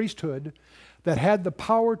hereditary priesthood that had the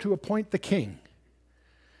power to appoint the king.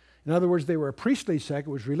 In other words, they were a priestly sect.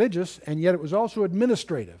 It was religious, and yet it was also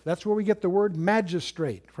administrative. That's where we get the word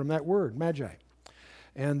magistrate from that word, Magi.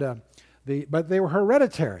 And but they were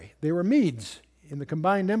hereditary. They were Medes. In the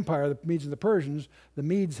combined empire, the Medes and the Persians, the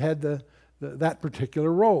Medes had that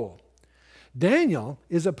particular role. Daniel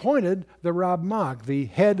is appointed the Rab Mag, the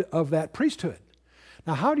head of that priesthood.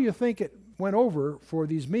 Now, how do you think it went over for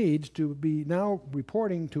these Medes to be now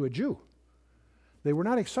reporting to a Jew? They were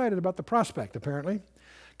not excited about the prospect, apparently,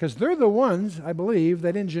 because they're the ones, I believe,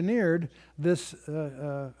 that engineered this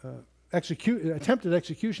attempted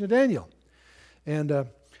execution of Daniel. And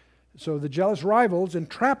so the jealous rivals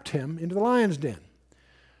entrapped him into the lion's den.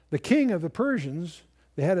 The king of the Persians,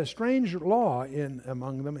 they had a strange law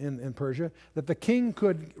among them in Persia that the king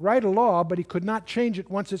could write a law, but he could not change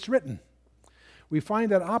it once it's written. We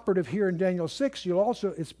find that operative here in Daniel 6.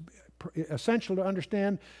 It's essential to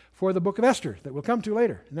understand for the book of Esther that we'll come to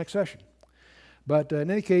later, next session. But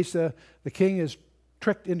in any case, the king is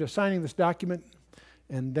tricked into signing this document,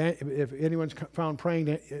 and if anyone's found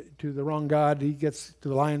praying to the wrong god, he gets to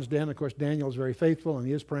the lion's den. Of course, Daniel is very faithful, and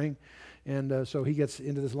he is praying. And so he gets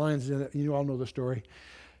into this lion's den. You all know the story.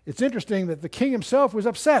 It's interesting that the king himself was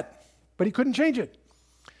upset, but he couldn't change it.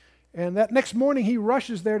 And that next morning, he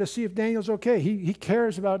rushes there to see if Daniel's okay. He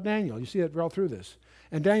cares about Daniel. You see it all through this.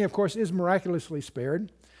 And Daniel, of course, is miraculously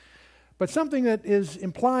spared. But something that is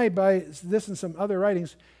implied by this and some other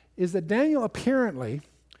writings is that Daniel apparently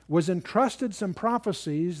was entrusted some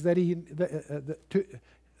prophecies that he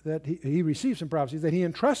received some prophecies that he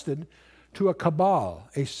entrusted to a cabal,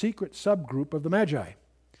 a secret subgroup of the Magi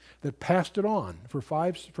that passed it on for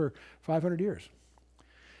 500 years.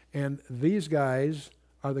 And these guys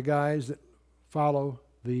are the guys that follow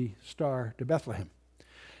the star to Bethlehem.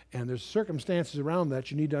 And there's circumstances around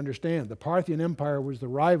that you need to understand. The Parthian Empire was the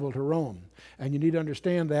rival to Rome, and you need to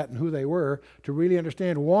understand that and who they were to really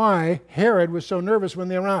understand why Herod was so nervous when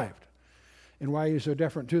they arrived and why he was so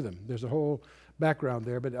deferent to them. There's a whole background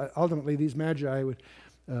there, but ultimately these Magi would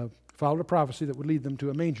followed a prophecy that would lead them to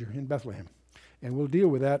a manger in Bethlehem. And we'll deal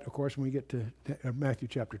with that, of course, when we get to Matthew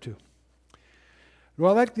chapter 2.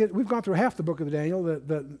 Well, we've gone through half the book of Daniel.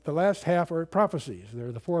 The last half are prophecies. There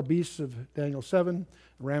are the 4 beasts of Daniel 7,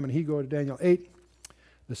 the ram and he-goat of Daniel 8,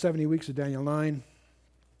 the 70 weeks of Daniel 9,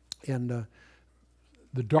 and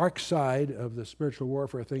the dark side of the spiritual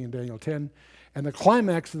warfare thing in Daniel 10, and the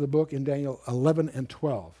climax of the book in Daniel 11 and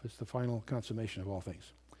 12. It's the final consummation of all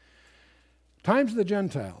things. Times of the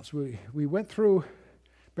Gentiles. We went through,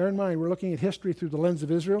 bear in mind, we're looking at history through the lens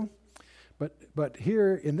of Israel. But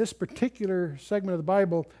here, in this particular segment of the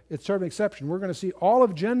Bible, it's sort of an exception. We're going to see all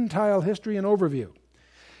of Gentile history in overview.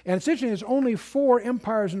 And it's interesting, there's only 4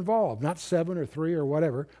 empires involved, not 7 or 3 or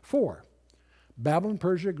whatever, 4. Babylon,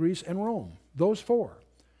 Persia, Greece, and Rome. Those 4.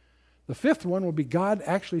 The 5th one will be God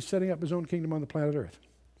actually setting up his own kingdom on the planet Earth.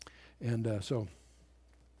 And that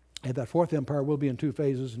 4th empire will be in 2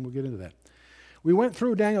 phases, and we'll get into that. We went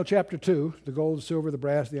through Daniel chapter 2, the gold, the silver, the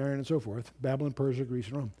brass, the iron, and so forth, Babylon, Persia, Greece,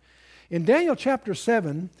 and Rome. In Daniel chapter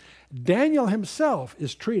 7, Daniel himself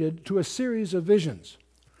is treated to a series of visions.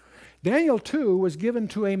 Daniel 2 was given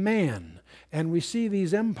to a man, and we see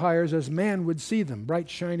these empires as man would see them, bright,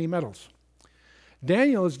 shiny metals.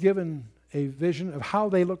 Daniel is given a vision of how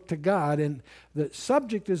they look to God, and the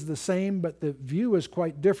subject is the same, but the view is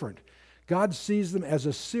quite different. God sees them as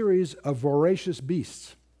a series of voracious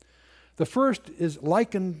beasts. The first is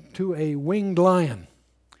likened to a winged lion.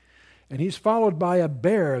 And he's followed by a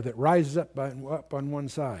bear that rises up on one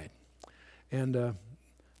side. And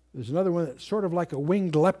there's another one that's sort of like a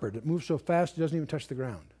winged leopard. It moves so fast it doesn't even touch the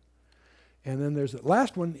ground. And then there's the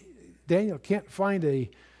last one. Daniel can't find an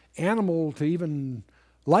animal to even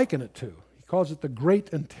liken it to. He calls it the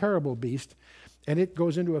great and terrible beast. And it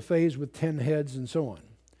goes into a phase with 10 heads and so on.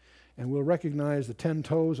 And we'll recognize the 10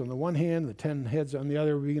 toes on the one hand, the 10 heads on the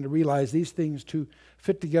other. We're going to realize these things two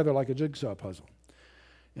fit together like a jigsaw puzzle.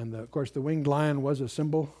 And of course, the winged lion was a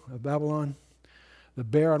symbol of Babylon. The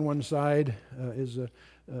bear on one side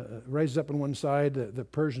raises up on one side. The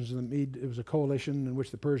Persians and the Mede, it was a coalition in which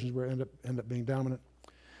the Persians end up being dominant.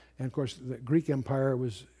 And of course, the Greek Empire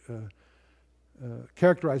was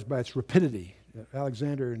characterized by its rapidity.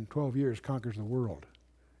 Alexander, in 12 years, conquers the world.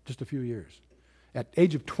 Just a few years. At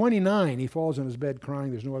age of 29, he falls on his bed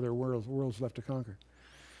crying, there's no other worlds left to conquer.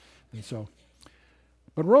 And so...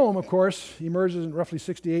 But Rome, of course, emerges in roughly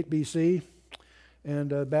 68 BC,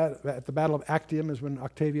 and at the Battle of Actium is when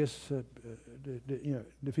Octavius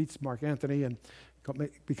defeats Mark Antony and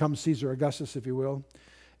becomes Caesar Augustus, if you will.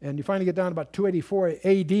 And you finally get down to about 284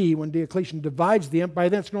 AD when Diocletian divides the empire. By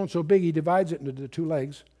then it's grown so big he divides it into the 2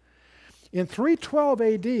 legs. In 312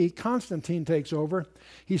 AD, Constantine takes over.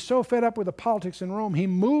 He's so fed up with the politics in Rome, he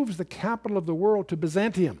moves the capital of the world to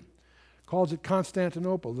Byzantium, calls it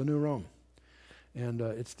Constantinople, the new Rome. And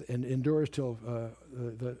it endures till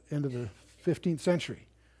the end of the 15th century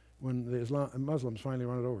when the Muslims finally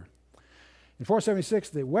run it over. In 476,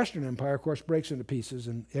 the Western Empire, of course, breaks into pieces,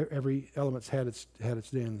 and every element's had its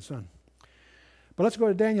day in the sun. But let's go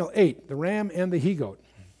to Daniel 8, the ram and the he-goat.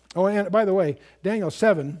 Oh, and by the way, Daniel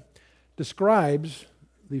 7 describes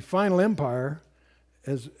the final empire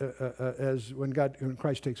as when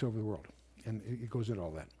Christ takes over the world, and it goes into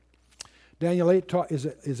all that. Daniel 8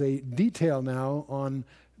 is a detail now on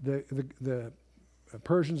the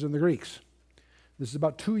Persians and the Greeks. This is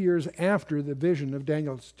about 2 years after the vision of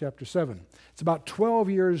Daniel chapter 7. It's about 12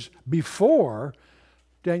 years before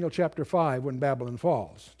Daniel chapter 5 when Babylon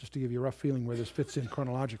falls, just to give you a rough feeling where this fits in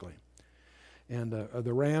chronologically. And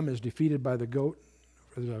the ram is defeated by the goat.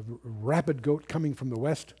 There's a rapid goat coming from the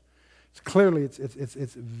west. It's clearly, it's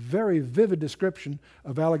a very vivid description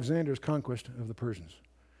of Alexander's conquest of the Persians.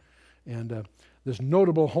 And this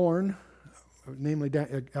notable horn, namely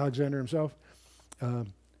Alexander himself,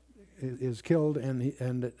 is killed,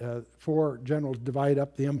 and 4 generals divide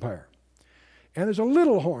up the empire. And there's a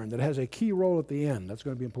little horn that has a key role at the end. That's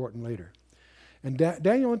going to be important later. And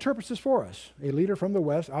Daniel interprets this for us. A leader from the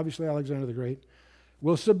west, obviously Alexander the Great,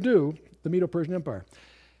 will subdue the Medo-Persian Empire.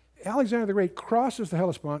 Alexander the Great crosses the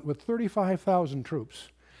Hellespont with 35,000 troops,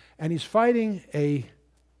 and he's fighting a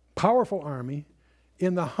powerful army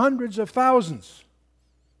in the hundreds of thousands.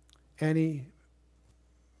 And he,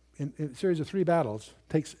 in a series of 3 battles,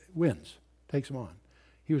 wins, takes them on.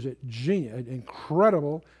 He was a genius, an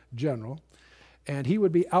incredible general, and he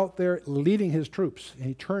would be out there leading his troops. And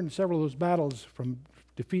he turned several of those battles from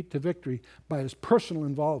defeat to victory by his personal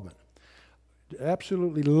involvement.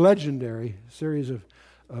 Absolutely legendary series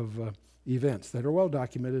of events that are well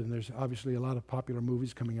documented, and there's obviously a lot of popular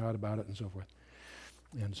movies coming out about it and so forth.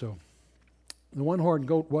 And so the one-horned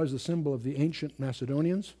goat was the symbol of the ancient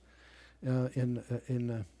Macedonians.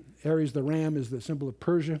 In Aries, the ram is the symbol of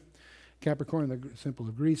Persia. Capricorn, the symbol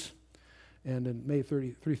of Greece. And in May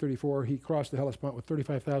 334, he crossed the Hellespont with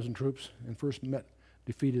 35,000 troops and first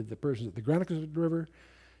defeated the Persians at the Granicus River.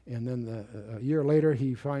 And then a year later,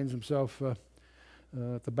 he finds himself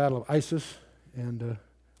at the Battle of Issus and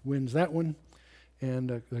wins that one.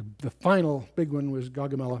 And the final big one was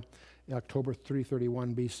Gaugamela, October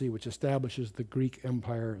 331 BC, which establishes the Greek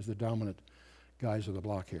Empire as the dominant guys of the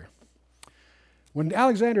block here. When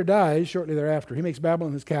Alexander dies shortly thereafter, he makes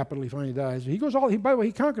Babylon his capital. He finally dies. By the way,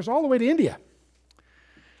 he conquers all the way to India.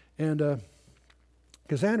 And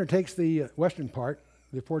Cassander takes the western part.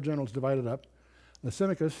 The four generals divided up.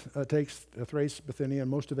 Lysimachus takes Thrace, Bithynia,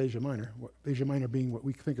 and most of Asia Minor. Asia Minor being what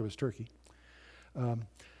we think of as Turkey.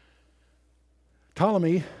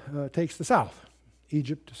 Ptolemy takes the south,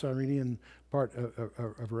 Egypt, Cyrene, and part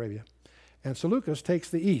of Arabia. And Seleucus takes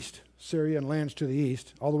the east, Syria, and lands to the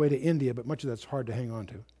east, all the way to India, but much of that's hard to hang on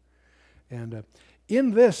to. And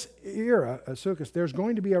in this era, Seleucus, there's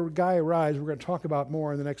going to be a guy arise we're going to talk about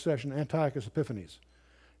more in the next session, Antiochus Epiphanes.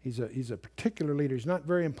 He's a particular leader. He's not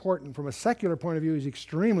very important from a secular point of view. He's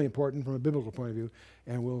extremely important from a biblical point of view,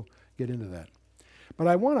 and we'll get into that. But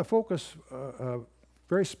I want to focus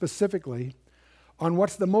very specifically on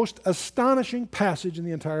what's the most astonishing passage in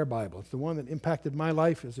the entire Bible. It's the one that impacted my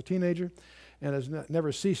life as a teenager and has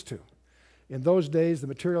never ceased to. In those days, the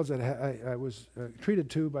materials that I was treated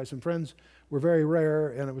to by some friends were very rare,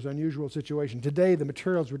 and it was an unusual situation. Today, the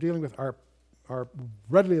materials we're dealing with are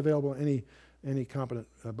readily available in any competent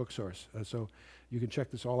book source. So you can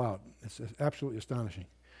check this all out. It's absolutely astonishing.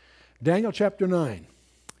 Daniel chapter 9.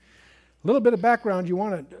 A little bit of background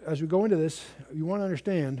as we go into this, you want to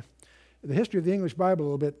understand the history of the English Bible a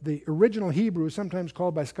little bit. The original Hebrew is sometimes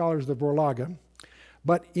called by scholars the Vorlage,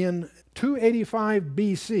 but in 285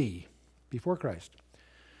 BC, before Christ,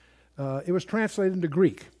 it was translated into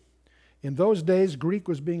Greek. In those days, Greek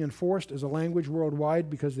was being enforced as a language worldwide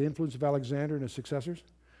because of the influence of Alexander and his successors.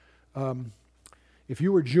 If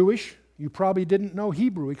you were Jewish, you probably didn't know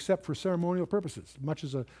Hebrew except for ceremonial purposes, much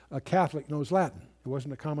as a Catholic knows Latin. It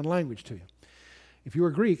wasn't a common language to you. If you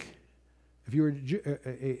were Greek, if you were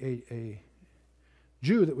a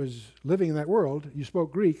Jew that was living in that world, you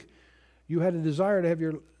spoke Greek, you had a desire to have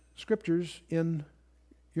your scriptures in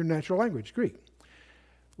your natural language, Greek.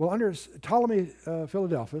 Well, under Ptolemy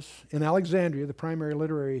Philadelphus in Alexandria, the primary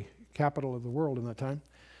literary capital of the world in that time,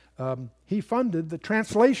 he funded the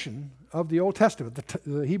translation of the Old Testament,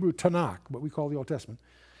 the Hebrew Tanakh, what we call the Old Testament,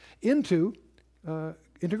 into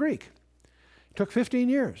Greek. It took 15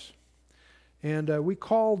 years. And we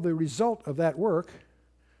call the result of that work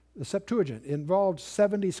the Septuagint. It involved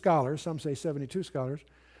 70 scholars, some say 72 scholars,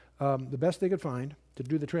 the best they could find to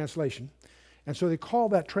do the translation. And so they call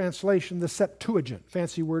that translation the Septuagint,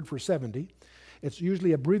 fancy word for 70. It's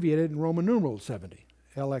usually abbreviated in Roman numeral 70,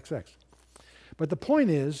 LXX. But the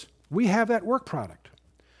point is, we have that work product.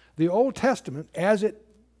 The Old Testament, as it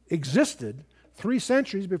existed 3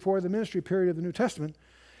 centuries before the ministry period of the New Testament,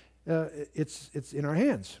 it's in our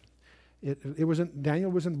hands.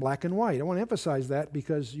 Daniel was in black and white. I want to emphasize that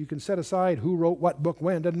because you can set aside who wrote what book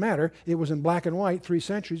when, doesn't matter. It was in black and white 3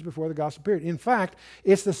 centuries before the gospel period. In fact,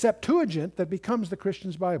 it's the Septuagint that becomes the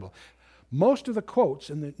Christian's Bible. Most of the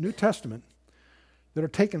quotes in the New Testament that are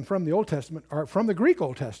taken from the Old Testament are from the Greek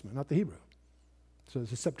Old Testament, not the Hebrew. So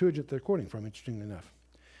it's the Septuagint they're quoting from, interestingly enough.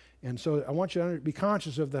 And so I want you to be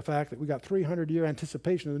conscious of the fact that we got 300-year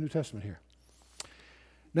anticipation of the New Testament here.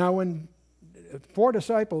 Now, when 4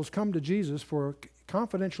 disciples come to Jesus for a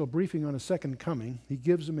confidential briefing on a second coming, he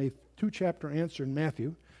gives them a 2-chapter answer in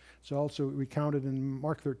Matthew. It's also recounted in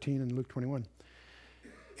Mark 13 and Luke 21.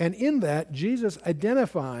 And in that, Jesus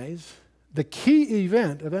identifies the key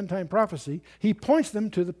event of end-time prophecy. He points them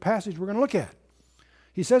to the passage we're going to look at.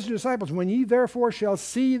 He says to the disciples, when ye therefore shall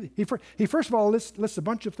see, he first of all lists a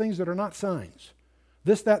bunch of things that are not signs.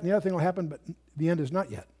 This, that, and the other thing will happen, but the end is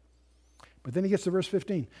not yet. But then he gets to verse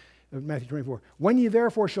 15 of Matthew 24. When ye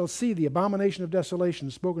therefore shall see the abomination of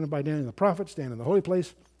desolation spoken of by Daniel the prophet stand in the holy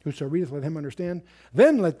place, whoso readeth, let him understand.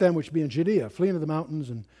 Then let them which be in Judea flee into the mountains,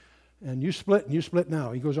 and you split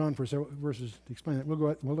now. He goes on for several verses to explain that.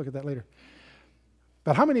 We'll look at that later.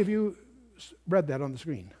 But how many of you read that on the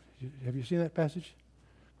screen? Have you seen that passage?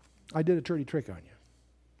 I did a dirty trick on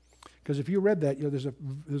you. Because if you read that,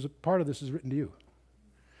 there's a part of this is written to you.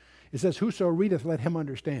 It says, whoso readeth, let him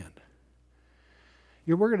understand.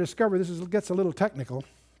 We're going to discover this gets a little technical,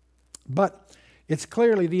 but it's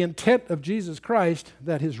clearly the intent of Jesus Christ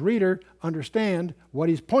that his reader understand what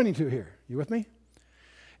he's pointing to here. You with me?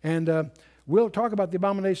 And we'll talk about the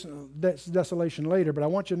abomination of desolation later, but I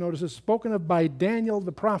want you to notice this is spoken of by Daniel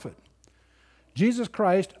the prophet. Jesus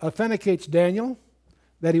Christ authenticates Daniel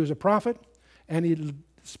that he was a prophet, and he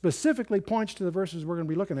specifically points to the verses we're going to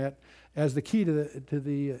be looking at as the key to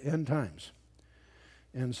the end times.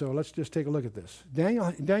 And so let's just take a look at this.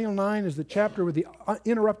 Daniel 9 is the chapter with the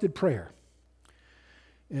interrupted prayer.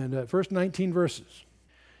 And first 19 verses.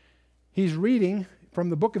 He's reading from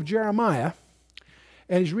the book of Jeremiah,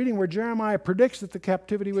 and he's reading where Jeremiah predicts that the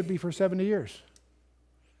captivity would be for 70 years.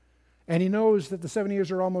 And he knows that the 70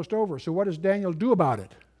 years are almost over. So what does Daniel do about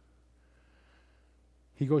it?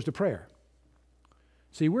 He goes to prayer.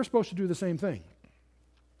 See, we're supposed to do the same thing.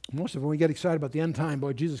 Most of us, when we get excited about the end time,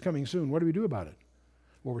 boy, Jesus coming soon, what do we do about it?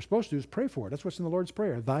 What we're supposed to do is pray for it. That's what's in the Lord's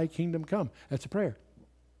Prayer. Thy kingdom come. That's a prayer.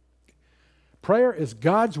 Prayer is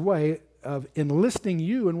God's way of enlisting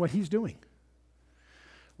you in what he's doing.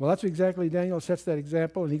 Well, that's exactly, Daniel sets that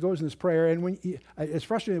example, and he goes in this prayer, and it's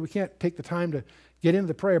frustrating that we can't take the time to get into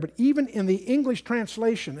the prayer, but even in the English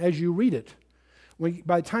translation, as you read it,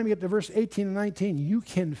 by the time you get to verse 18 and 19, you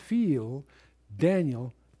can feel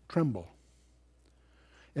Daniel tremble.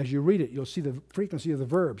 As you read it, you'll see the frequency of the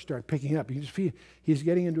verbs start picking up. You just feel he's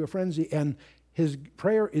getting into a frenzy, and his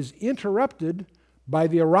prayer is interrupted by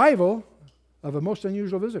the arrival of a most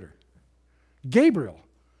unusual visitor. Gabriel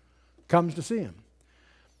comes to see him.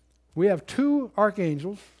 We have two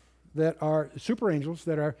archangels that are super angels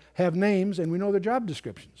that have names, and we know their job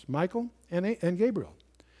descriptions, Michael and Gabriel.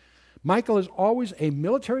 Michael is always a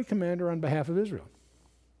military commander on behalf of Israel.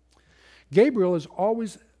 Gabriel is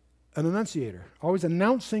always an annunciator, always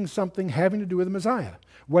announcing something having to do with the Messiah,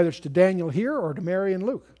 whether it's to Daniel here or to Mary and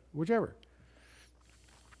Luke, whichever.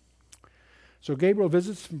 So Gabriel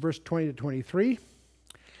visits from verse 20 to 23,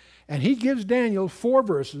 and he gives Daniel 4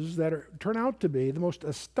 verses that turn out to be the most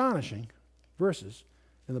astonishing verses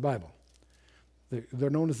in the Bible. They're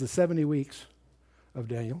known as the 70 weeks of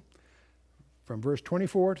Daniel, from verse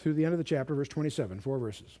 24 through the end of the chapter, verse 27, 4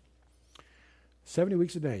 verses. 70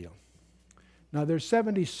 weeks of Daniel. Now there's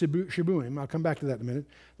 70 shibuim. I'll come back to that in a minute.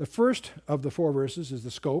 The first of the 4 verses is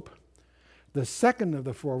the scope. The second of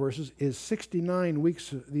the 4 verses is 69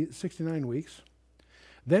 weeks.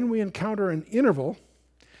 Then we encounter an interval,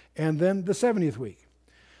 and then the 70th week.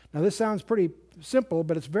 Now this sounds pretty simple,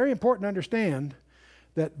 but it's very important to understand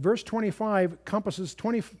that verse 25 encompasses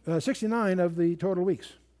 69 of the total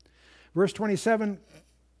weeks. Verse 27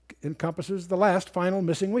 encompasses the last final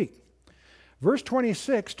missing week. Verse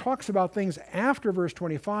 26 talks about things after verse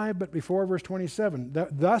 25, but before verse 27.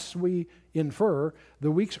 Thus we infer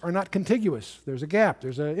the weeks are not contiguous. There's a gap,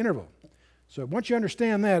 there's an interval. So once you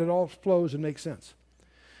understand that, it all flows and makes sense.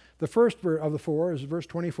 The first of the 4 is verse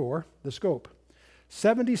 24, the scope.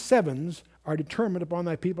 77s are determined upon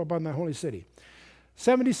thy people, upon thy holy city.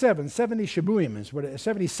 70 shibuim is what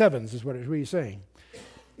 77s is what it's really saying.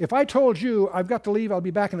 If I told you I've got to leave, I'll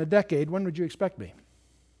be back in a decade, when would you expect me?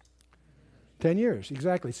 10 years,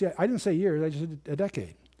 exactly. See, I didn't say years, I just said a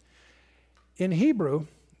decade. In Hebrew,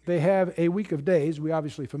 they have a week of days. We're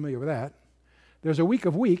obviously familiar with that. There's a week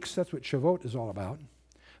of weeks. That's what Shavuot is all about.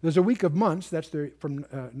 There's a week of months. That's from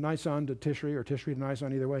Nisan to Tishri, or Tishri to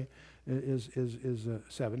Nisan, either way, is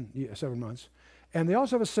 7 months. And they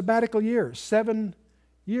also have a sabbatical year, 7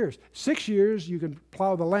 years. 6 years, you can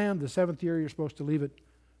plow the land. The 7th year, you're supposed to leave it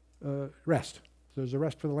rest. So there's a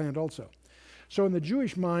rest for the land also. So in the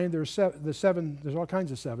Jewish mind, there's all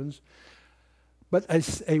kinds of 7s. But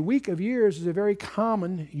a week of years is a very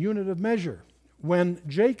common unit of measure. When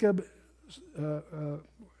Jacob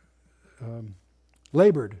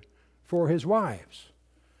labored for his wives,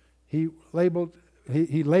 he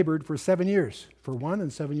labored for 7 years for one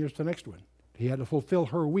and 7 years for the next one. He had to fulfill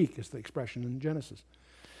her week, is the expression in Genesis.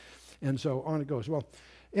 And so on it goes. Well,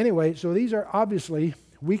 anyway, so these are obviously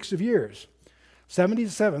weeks of years. 70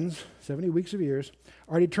 weeks of years,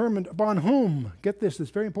 are determined upon whom? Get this,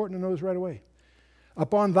 it's very important to know this right away.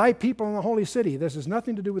 Upon thy people in the holy city. This has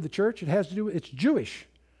nothing to do with the church. It has to do with, it's Jewish.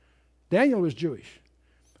 Daniel was Jewish.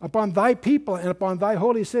 Upon thy people and upon thy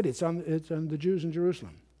holy city. It's on the Jews in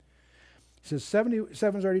Jerusalem. It says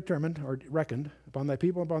 77s are determined, or reckoned, upon thy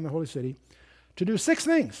people and upon the holy city, to do 6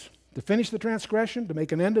 things. To finish the transgression, to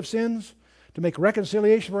make an end of sins, to make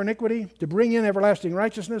reconciliation for iniquity, to bring in everlasting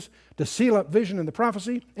righteousness, to seal up vision and the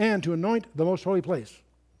prophecy, and to anoint the most holy place.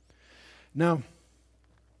 Now,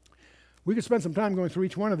 we could spend some time going through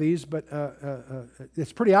each one of these, but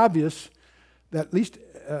it's pretty obvious that at least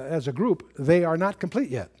as a group, they are not complete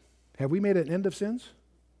yet. Have we made an end of sins?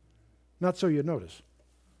 Not so you'd notice.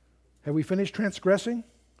 Have we finished transgressing?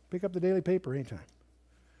 Pick up the daily paper anytime.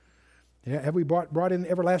 Have we brought in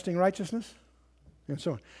everlasting righteousness? And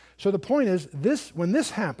so on. So the point is, when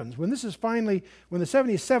this happens, when the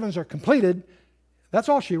 77s are completed, that's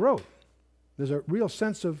all she wrote. There's a real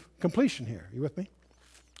sense of completion here. You with me?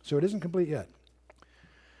 So it isn't complete yet.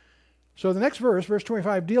 So the next verse, verse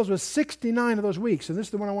 25, deals with 69 of those weeks, and this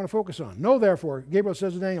is the one I want to focus on. Know therefore, Gabriel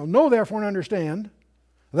says to Daniel, know therefore and understand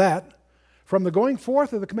that from the going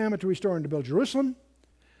forth of the commandment to restore and to build Jerusalem,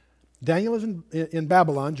 Daniel is in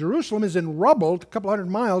Babylon. Jerusalem is in rubble a couple hundred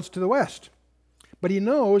miles to the west. But he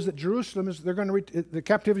knows that Jerusalem is, the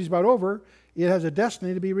captivity is about over. It has a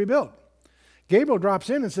destiny to be rebuilt. Gabriel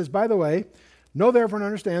drops in and says, by the way, know therefore and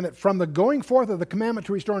understand that from the going forth of the commandment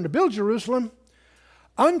to restore and to build Jerusalem,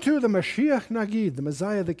 unto the Mashiach Nagid, the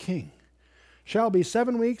Messiah the King, shall be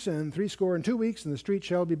 7 weeks and 62 weeks, and the street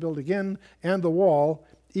shall be built again, and the wall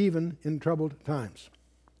even in troubled times.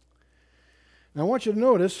 Now I want you to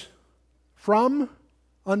notice, from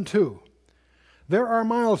unto. There are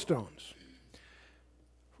milestones.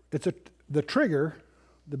 The trigger,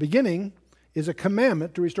 the beginning, is a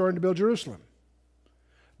commandment to restore and to build Jerusalem.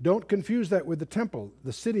 Don't confuse that with the temple.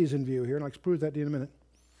 The city is in view here, and I'll prove that to you in a minute.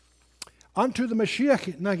 Unto the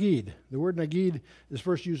Mashiach Nagid. The word Nagid is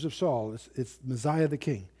first used of Saul. It's Messiah the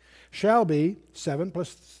King. Shall be 7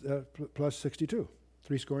 plus 62,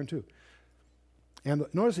 62. And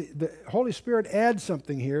notice the Holy Spirit adds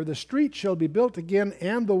something here. The street shall be built again,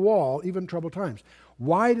 and the wall, even troubled times.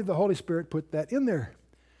 Why did the Holy Spirit put that in there?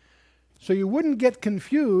 So you wouldn't get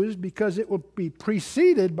confused, because it will be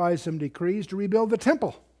preceded by some decrees to rebuild the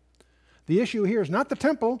temple. The issue here is not the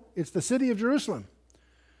temple, it's the city of Jerusalem.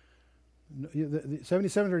 The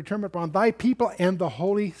 77 are determined upon thy people and the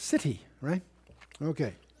holy city, right?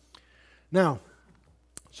 Okay. Now,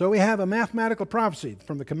 so we have a mathematical prophecy.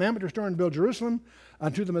 From the commandment to restore and build Jerusalem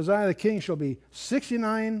unto the Messiah the King shall be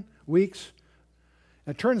 69 weeks.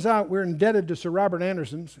 It turns out we're indebted to Sir Robert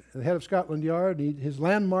Anderson, the head of Scotland Yard, his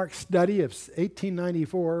landmark study of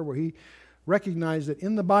 1894, where he recognized that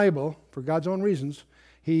in the Bible, for God's own reasons,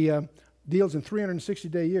 he deals in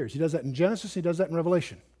 360-day years. He does that in Genesis, he does that in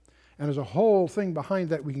Revelation. And there's a whole thing behind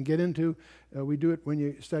that we can get into. We do it when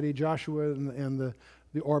you study Joshua and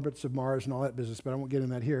the orbits of Mars and all that business, but I won't get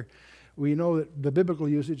into that here. We know that the biblical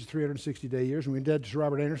usage is 360-day years, and we're indebted to Sir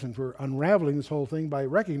Robert Anderson for unraveling this whole thing by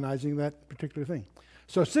recognizing that particular thing.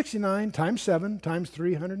 So 69 times 7 times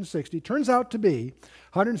 360 turns out to be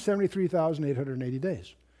 173,880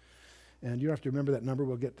 days. And you don't have to remember that number.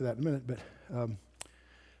 We'll get to that in a minute.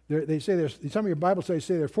 But they say some of your Bible studies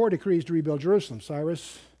say there are 4 decrees to rebuild Jerusalem.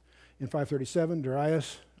 Cyrus in 537,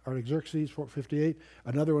 Darius, Artaxerxes 458,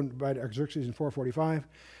 another one by Artaxerxes in 445.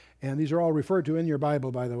 And these are all referred to in your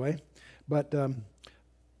Bible, by the way. But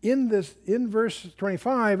in verse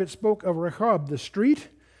 25, it spoke of Rehob, the street,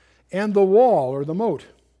 and the wall, or the moat.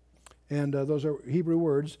 And those are Hebrew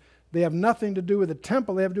words. They have nothing to do with the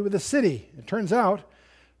temple. They have to do with the city. It turns out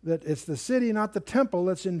that it's the city, not the temple,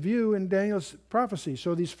 that's in view in Daniel's prophecy.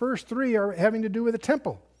 So these first 3 are having to do with the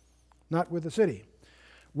temple, not with the city.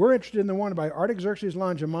 We're interested in the one by Artaxerxes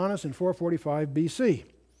Longimanus in 445 BC.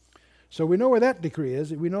 So we know where that decree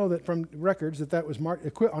is. We know that from records that was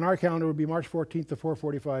on our calendar would be March 14th to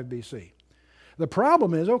 445 BC. The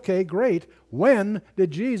problem is, okay, great, when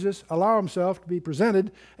did Jesus allow himself to be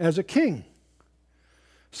presented as a king?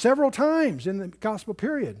 Several times in the gospel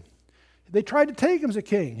period. They tried to take him as a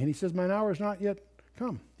king, and he says, mine hour is not yet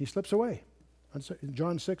come. He slips away. In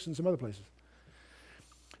John 6 and some other places.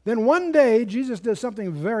 Then one day, Jesus does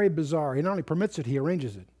something very bizarre. He not only permits it, he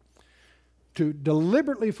arranges it. To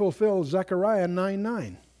deliberately fulfill Zechariah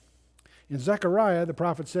 9:9. In Zechariah, the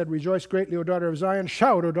prophet said, rejoice greatly, O daughter of Zion.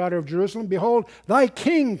 Shout, O daughter of Jerusalem. Behold, thy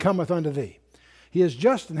king cometh unto thee. He is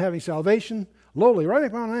just and having salvation, lowly, riding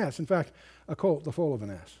upon an ass. In fact, a colt, the foal of an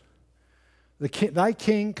ass. Thy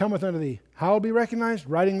king cometh unto thee. How will be recognized?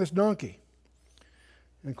 Riding this donkey.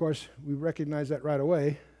 And of course, we recognize that right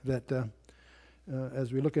away, that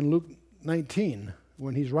as we look in Luke 19,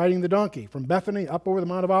 when he's riding the donkey from Bethany up over the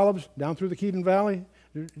Mount of Olives, down through the Kidron Valley,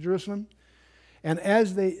 Jerusalem. And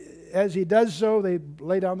as he does so, they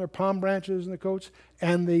lay down their palm branches and the coats,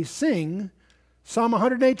 and they sing Psalm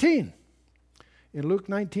 118. In Luke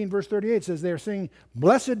 19, verse 38, it says, they are singing,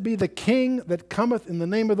 blessed be the King that cometh in the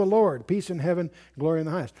name of the Lord, peace in heaven, glory in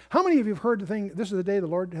the highest. How many of you have heard the thing, this is the day the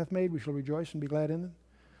Lord hath made, we shall rejoice and be glad in it?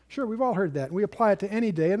 Sure, we've all heard that, and we apply it to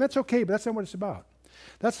any day, and that's okay, but that's not what it's about.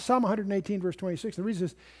 That's Psalm 118, verse 26. The reason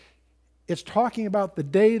is, it's talking about the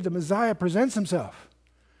day the Messiah presents himself.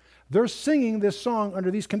 They're singing this song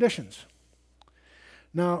under these conditions.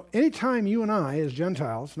 Now, anytime you and I, as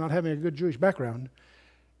Gentiles, not having a good Jewish background,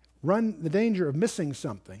 run the danger of missing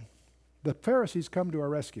something, the Pharisees come to our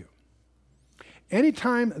rescue.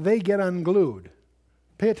 Anytime they get unglued,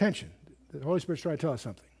 pay attention. The Holy Spirit's trying to tell us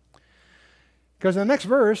something. Because in the next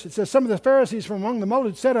verse, it says, some of the Pharisees from among the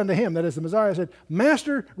multitude said unto him, that is the Messiah, said,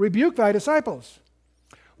 Master, rebuke thy disciples.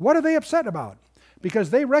 What are they upset about? because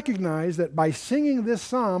they recognize that by singing this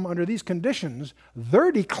psalm under these conditions,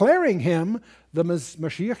 they're declaring him the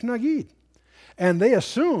Mashiach Nagid. And they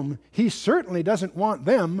assume he certainly doesn't want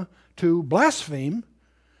them to blaspheme.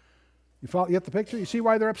 You get the picture? You see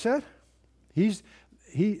why they're upset?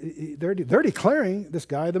 They're declaring this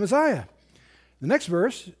guy the Messiah. The next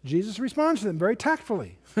verse, Jesus responds to them very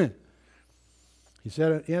tactfully. He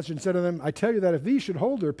answered and said to them, I tell you that if these should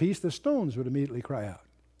hold their peace, the stones would immediately cry out.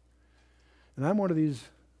 And I'm one of these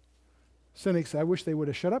cynics. I wish they would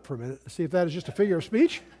have shut up for a minute to see if that is just a figure of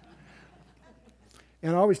speech.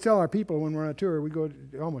 And I always tell our people when we're on a tour, we go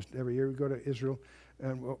almost every year, we go to Israel,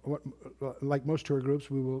 and like most tour groups,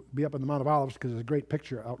 we will be up on the Mount of Olives because there's a great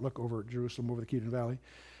picture outlook over Jerusalem, over the Kidron Valley.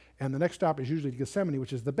 And the next stop is usually Gethsemane,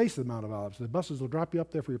 which is the base of the Mount of Olives. The buses will drop you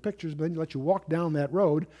up there for your pictures, but then let you walk down that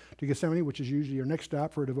road to Gethsemane, which is usually your next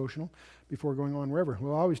stop for a devotional before going on wherever.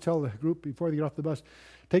 We'll always tell the group before they get off the bus,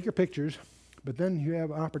 take your pictures, but then you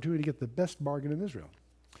have an opportunity to get the best bargain in Israel.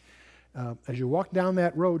 As you walk down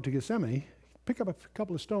that road to Gethsemane, pick up a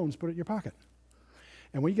couple of stones, put it in your pocket.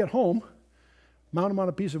 And when you get home, mount them on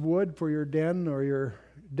a piece of wood for your den or your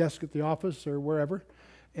desk at the office or wherever,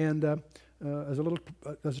 and as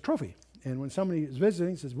a trophy. And when somebody is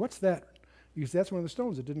visiting, says, "What's that?" You say, "That's one of the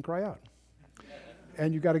stones that didn't cry out."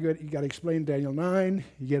 And you got to explain Daniel 9.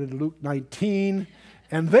 You get into Luke 19,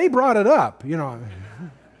 and they brought it up.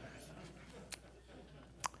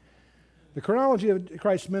 The chronology of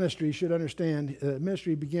Christ's ministry, you should understand,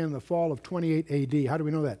 ministry began in the fall of 28 A.D. How do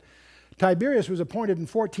we know that? Tiberius was appointed in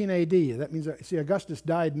 14 A.D. That means, Augustus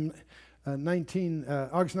died in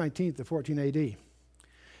August 19th of 14 A.D.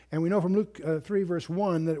 And we know from Luke 3, verse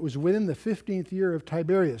 1, that it was within the 15th year of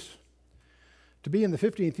Tiberius. To be in the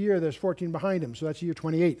 15th year, there's 14 behind him, so that's year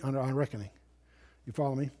 28 on reckoning. You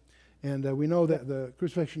follow me? And we know that the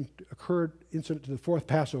crucifixion occurred incident to the fourth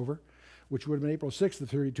Passover, which would have been April 6th of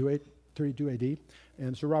 32 AD.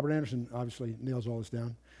 And Sir Robert Anderson obviously nails all this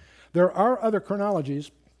down. There are other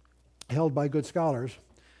chronologies held by good scholars,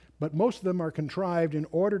 but most of them are contrived in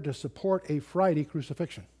order to support a Friday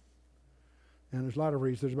crucifixion. And there's a lot of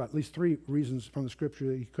reasons. There's about at least 3 reasons from the Scripture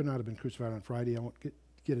that he could not have been crucified on Friday. I won't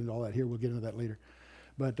get into all that here. We'll get into that later.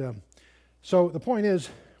 But so the point is,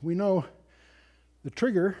 we know the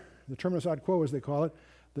trigger, the terminus ad quo as they call it,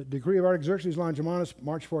 the decree of Artaxerxes Longimanus,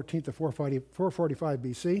 March 14th of 445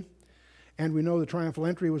 BC. And we know the triumphal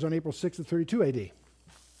entry was on April 6th of 32 AD.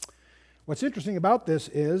 What's interesting about this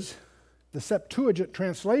is the Septuagint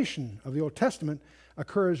translation of the Old Testament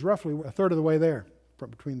occurs roughly a third of the way there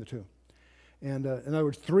between the two. And in other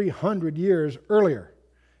words, 300 years earlier,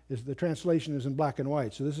 the translation is in black and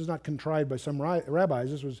white. So this is not contrived by some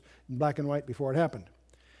rabbis. This was in black and white before it happened.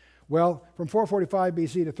 Well, from 445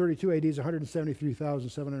 BC to 32 AD is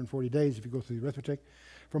 173,740 days if you go through the arithmetic.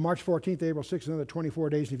 From March 14th to April 6th, another 24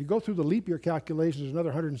 days. And if you go through the leap year calculations, there's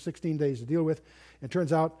another 116 days to deal with. It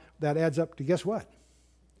turns out that adds up to, guess what?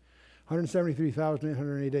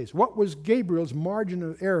 173,880 days. What was Gabriel's margin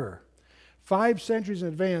of error? 5 centuries in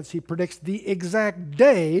advance, he predicts the exact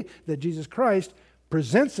day that Jesus Christ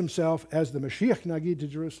presents himself as the Mashiach Nagid to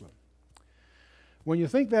Jerusalem. When you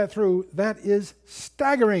think that through, that is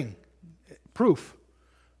staggering proof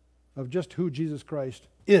of just who Jesus Christ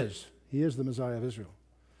is. He is the Messiah of Israel.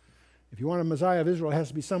 If you want a Messiah of Israel, it has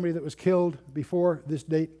to be somebody that was killed before this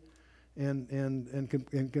date and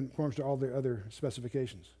conforms to all the other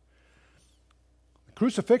specifications. The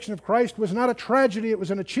crucifixion of Christ was not a tragedy, it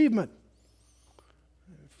was an achievement,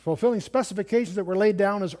 fulfilling specifications that were laid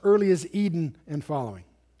down as early as Eden and following.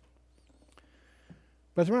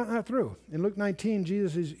 But it's not through. In Luke 19,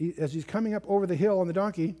 Jesus, as he's coming up over the hill on the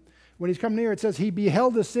donkey, when he's come near, it says he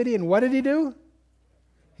beheld the city, and what did he do?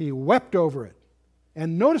 He wept over it.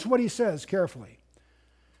 And notice what he says carefully.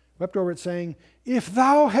 Wept over it, saying, "If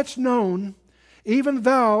thou hadst known, even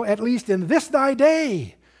thou, at least in this thy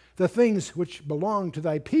day, the things which belong to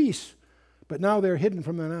thy peace, but now they're hidden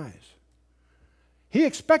from thine eyes." He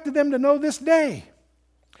expected them to know this day.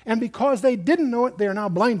 And because they didn't know it, they are now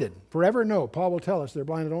blinded. Forever? No. Paul will tell us they're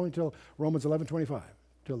blinded only until Romans 11:25,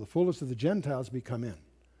 till the fullness of the Gentiles be come in.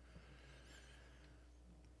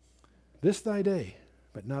 This thy day,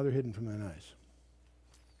 but now they're hidden from thine eyes.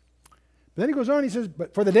 But then he goes on, he says,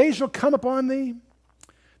 "But for the days shall come upon thee,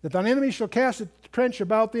 that thine enemies shall cast a trench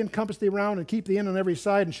about thee, and compass thee round, and keep thee in on every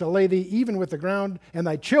side, and shall lay thee even with the ground, and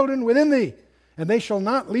thy children within thee, and they shall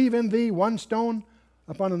not leave in thee one stone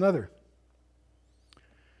upon another."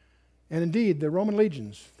 And indeed, the Roman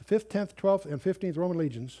legions, the 5th, 10th, 12th, and 15th Roman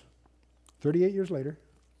legions, 38 years later,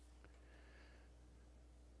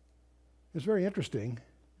 it's very interesting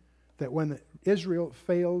that when Israel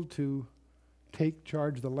failed to take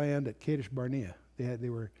charge of the land at Kadesh Barnea, They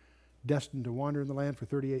were destined to wander in the land for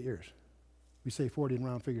 38 years. We say 40 in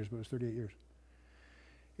round figures, but it was 38 years.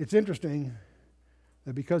 It's interesting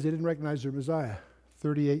that because they didn't recognize their Messiah,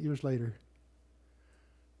 38 years later,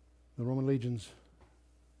 the Roman legions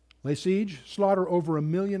lay siege, slaughter over 1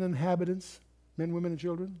 million inhabitants, men, women, and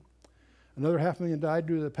children. Another 500,000 died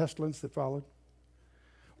due to the pestilence that followed.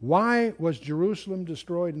 Why was Jerusalem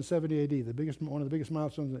destroyed in 70 AD? One of the biggest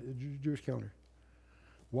milestones in the Jewish calendar.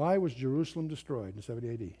 Why was Jerusalem destroyed in 70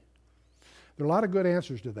 AD? There are a lot of good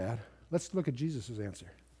answers to that. Let's look at Jesus' answer,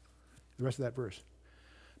 the rest of that verse.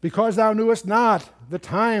 Because thou knewest not the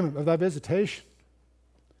time of thy visitation.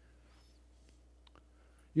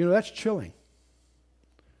 You know, that's chilling.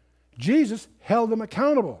 Jesus held them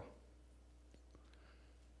accountable.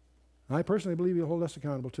 I personally believe he'll hold us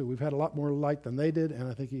accountable too. We've had a lot more light than they did, and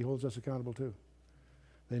I think he holds us accountable too.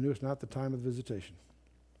 They knew it's not the time of visitation.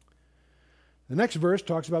 The next verse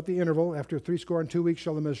talks about the interval. After 62 weeks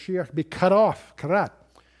shall the Messiah be cut off, karat.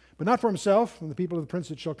 But not for himself, and the people of the prince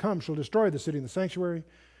that shall come shall destroy the city and the sanctuary.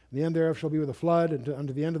 And the end thereof shall be with a flood, and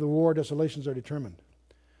unto the end of the war desolations are determined.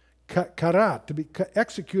 Karat, to be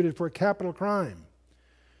executed for a capital crime.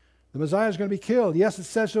 The Messiah is going to be killed. Yes, it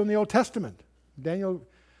says so in the Old Testament. Daniel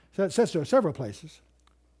says so in several places.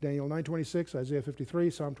 Daniel 9:26, Isaiah 53,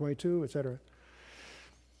 Psalm 22, etc.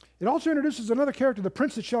 It also introduces another character, the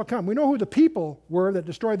prince that shall come. We know who the people were that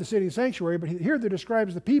destroyed the city and sanctuary, but here there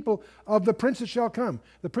describes the people of the prince that shall come.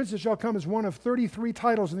 The prince that shall come is one of 33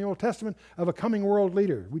 titles in the Old Testament of a coming world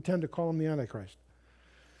leader. We tend to call him the Antichrist.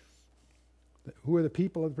 Who are the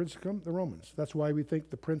people of the prince that come? The Romans. That's why we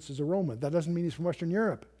think the prince is a Roman. That doesn't mean he's from Western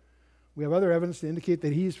Europe. We have other evidence to indicate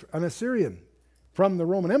that he's an Assyrian from the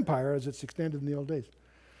Roman Empire as it's extended in the old days.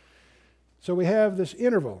 So we have this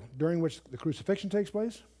interval during which the crucifixion takes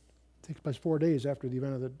place. It takes place 4 days after the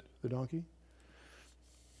event of the donkey.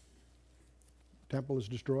 Temple is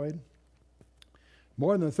destroyed.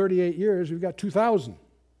 More than 38 years, we've got 2,000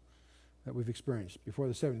 that we've experienced before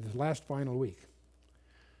the 70th, this last final week.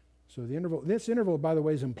 So this interval, by the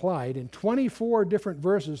way, is implied in 24 different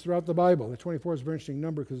verses throughout the Bible. The 24 is a very interesting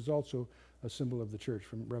number because it's also a symbol of the church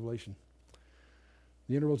from Revelation.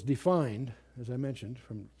 The interval is defined, as I mentioned,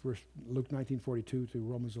 from Luke 19:42 to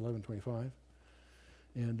Romans 11:25.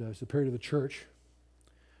 And it's the period of the church.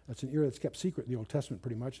 That's an era that's kept secret in the Old Testament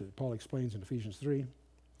pretty much, that Paul explains in Ephesians 3.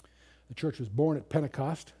 The church was born at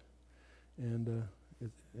Pentecost, and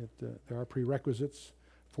there are prerequisites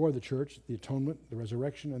for the church. The atonement, the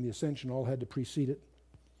resurrection, and the ascension all had to precede it.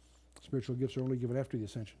 Spiritual gifts are only given after the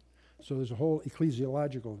ascension. So there's a whole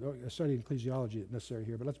ecclesiological, study in ecclesiology necessary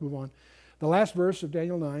here. But let's move on. The last verse of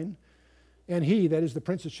Daniel 9, and he, that is the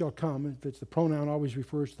prince that shall come, if it's the pronoun always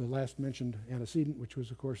refers to the last mentioned antecedent, which was,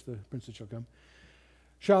 of course, the prince that shall come,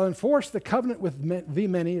 shall enforce the covenant with the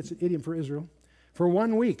many, it's an idiom for Israel, for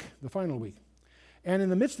 1 week, the final week. And in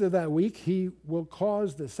the midst of that week, he will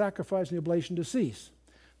cause the sacrifice and the oblation to cease.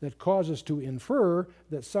 That causes to infer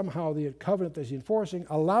that somehow the covenant that he's enforcing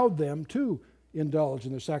allowed them to indulge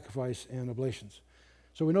in their sacrifice and oblations.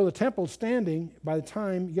 So we know the temple's standing by the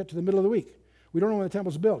time you get to the middle of the week. We don't know when the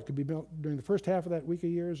temple's built. It could be built during the first half of that week of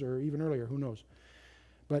years or even earlier, who knows.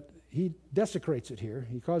 But he desecrates it here.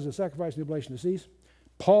 He causes the sacrifice and the oblation to cease.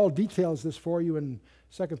 Paul details this for you in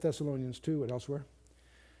 2 Thessalonians 2 and elsewhere.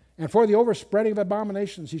 And for the overspreading of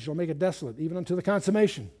abominations he shall make it desolate, even unto the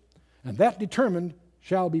consummation. And that determined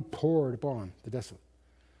shall be poured upon the desolate.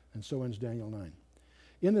 And so ends Daniel 9.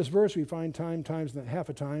 In this verse we find time, times, and half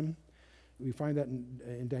a time. We find that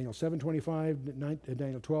in Daniel 7:25,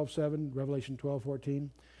 Daniel 12:7, Revelation 12:14.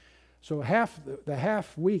 So the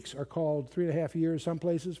half weeks are called 3.5 years some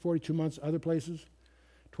places, 42 months other places,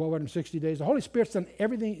 1,260 days. The Holy Spirit's done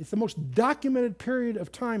everything. It's the most documented period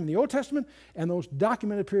of time in the Old Testament and the most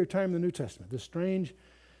documented period of time in the New Testament. This strange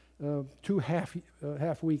 2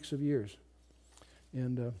 half weeks of years.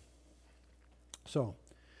 And so,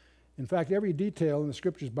 in fact, every detail in the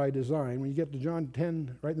Scriptures by design. When you get to John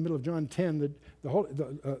 10, right in the middle of John 10,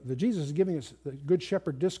 the Jesus is giving us the Good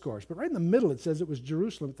Shepherd discourse. But right in the middle it says it was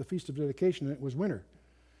Jerusalem at the Feast of Dedication, and it was winter.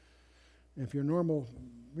 And if you're a normal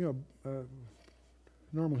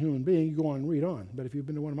human being, you go on and read on. But if you've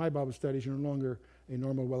been to one of my Bible studies, you're no longer a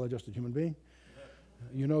normal, well-adjusted human being.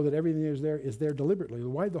 You know that everything is there deliberately.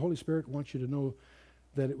 Why did the Holy Spirit want you to know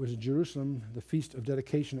that it was Jerusalem, the Feast of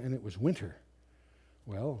Dedication, and it was winter?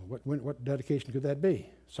 Well, what dedication could that be?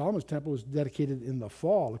 Solomon's temple was dedicated in the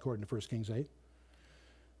fall, according to 1 Kings 8.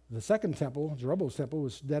 The second temple, Zerubbabel's temple,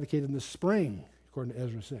 was dedicated in the spring, according to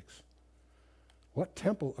Ezra 6. What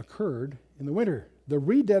temple occurred in the winter? The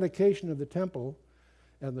rededication of the temple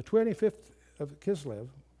on the 25th of Kislev,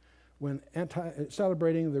 when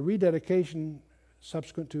celebrating the rededication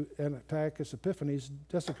subsequent to Antiochus Epiphanes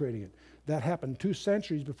desecrating it. That happened 2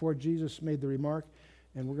 centuries before Jesus made the remark,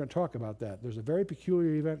 and we're going to talk about that. There's a very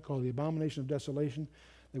peculiar event called the Abomination of Desolation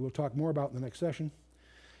that we'll talk more about in the next session.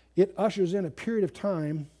 It ushers in a period of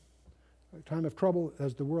time, a time of trouble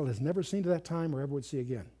as the world has never seen to that time or ever would see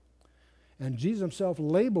again. And Jesus himself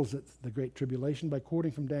labels it the Great Tribulation by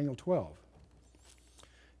quoting from Daniel 12.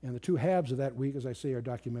 And the 2 halves of that week, as I say, are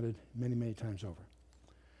documented many, many times over.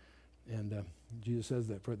 And Jesus says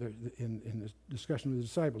that in this discussion with the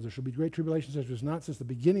disciples, there shall be great tribulation such as not since the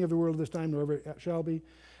beginning of the world at this time, nor ever it shall be.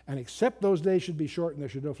 And except those days should be shortened, there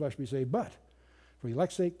should no flesh be saved. But for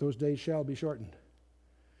elect's sake, those days shall be shortened.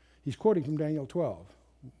 He's quoting from Daniel 12.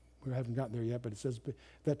 We haven't gotten there yet, but it says,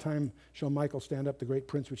 that time shall Michael stand up, the great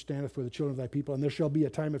prince which standeth for the children of thy people, and there shall be a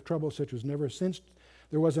time of trouble such as never since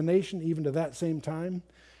there was a nation, even to that same time.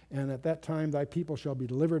 And at that time thy people shall be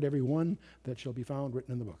delivered, every one that shall be found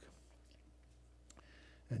written in the book.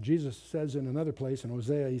 And Jesus says in another place, in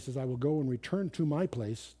Hosea, he says, I will go and return to my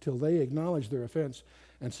place till they acknowledge their offense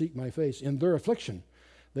and seek my face. In their affliction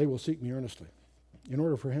they will seek me earnestly. In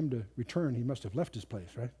order for him to return, he must have left his place,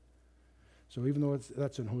 right? So even though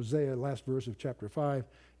that's in Hosea, last verse of chapter 5,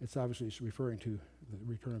 it's obviously referring to the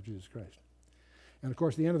return of Jesus Christ. And of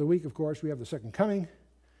course, the end of the week, of course, we have the second coming,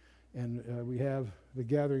 and we have the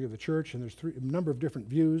gathering of the church, and there's a number of different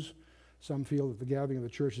views. Some feel that the gathering of the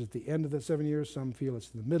church is at the end of the 7 years. Some feel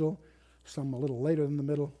it's in the middle. Some a little later than the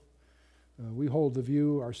middle. We hold the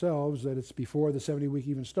view ourselves that it's before the 70 week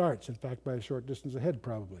even starts. In fact, by a short distance ahead,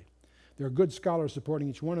 probably. There are good scholars supporting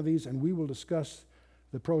each one of these, and we will discuss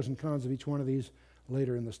the pros and cons of each one of these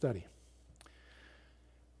later in the study.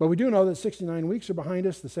 But we do know that 69 weeks are behind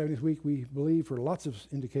us. The 70th week, we believe, for lots of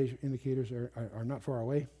indicators, are not far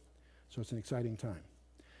away. So it's an exciting time.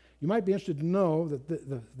 You might be interested to know that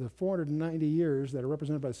the 490 years that are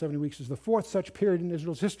represented by the 70 weeks is the 4th such period in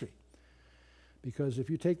Israel's history. Because if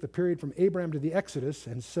you take the period from Abraham to the Exodus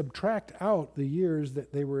and subtract out the years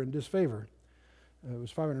that they were in disfavor, it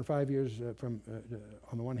was 505 years on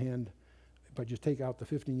the one hand, but just take out the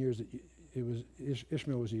 15 years that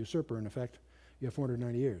Ishmael was a usurper, in effect, you have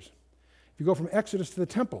 490 years. If you go from Exodus to the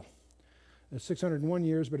temple, it's 601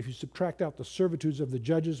 years, but if you subtract out the servitudes of the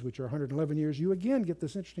judges, which are 111 years, you again get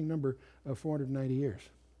this interesting number of 490 years.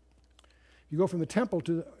 You go from the temple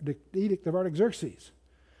to the Edict of Artaxerxes,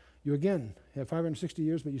 you again have 560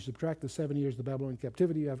 years, but you subtract the 7 years of the Babylonian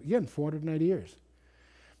captivity, you have again 490 years.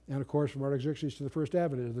 And of course, from Artaxerxes to the first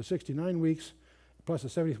advent, the 69 weeks plus the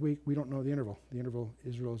 70th week, we don't know the interval. The interval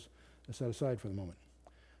Israel's set aside for the moment.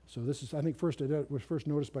 So this is, I think, was first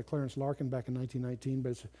noticed by Clarence Larkin back in 1919,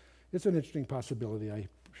 but it's an interesting possibility. I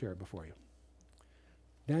share it before you.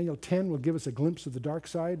 Daniel 10 will give us a glimpse of the dark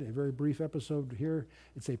side, a very brief episode here.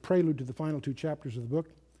 It's a prelude to the final 2 chapters of the book.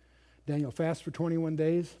 Daniel fasts for 21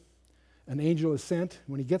 days. An angel is sent.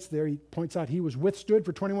 When he gets there, he points out he was withstood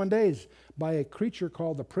for 21 days by a creature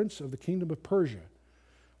called the Prince of the Kingdom of Persia,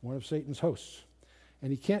 one of Satan's hosts.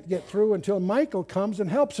 And he can't get through until Michael comes and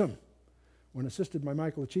helps him. When assisted by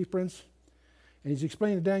Michael, the chief prince, and he's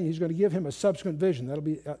explaining to Daniel, he's going to give him a subsequent vision. That'll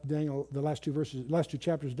be Daniel, the last 2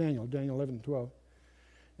 chapters of Daniel 11 and 12.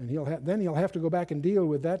 And then he'll have to go back and deal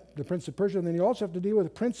with that, the prince of Persia, and then he'll also have to deal with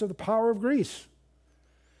the prince of the power of Greece.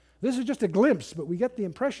 This is just a glimpse, but we get the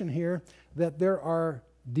impression here that there are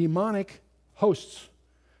demonic hosts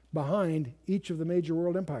behind each of the major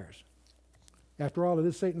world empires. After all, it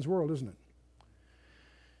is Satan's world, isn't it?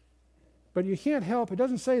 But you can't help, it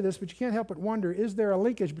doesn't say this, but you can't help but wonder, is there a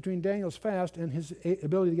linkage between Daniel's fast and his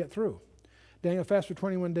ability to get through? Daniel fasted for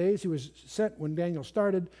 21 days. He was sent when Daniel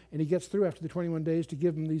started, and he gets through after the 21 days to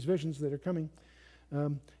give him these visions that are coming.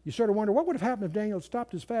 You sort of wonder, what would have happened if Daniel had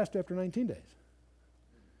stopped his fast after 19 days?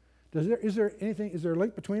 Is there a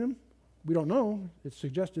link between them? We don't know. It's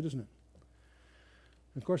suggested, isn't it?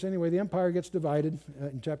 Of course, anyway, the empire gets divided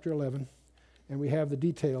in chapter 11, and we have the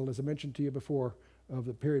detail, as I mentioned to you before, of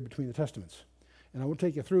the period between the testaments. And I won't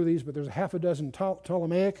take you through these, but there's a half a dozen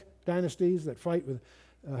Ptolemaic dynasties that fight with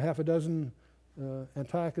half a dozen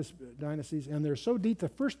Antiochus dynasties, and they're so deep, the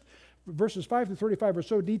first verses 5 through 35 are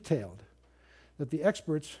so detailed that the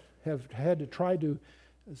experts have had to try to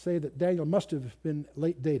say that Daniel must have been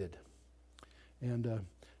late dated. And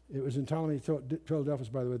it was in Ptolemy Philadelphus,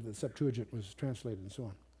 by the way, that the Septuagint was translated and so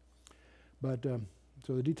on. But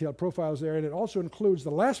so the detailed profile is there, and it also includes the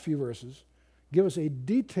last few verses give us a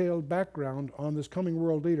detailed background on this coming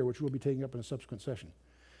world leader, which we'll be taking up in a subsequent session.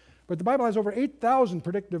 But the Bible has over 8,000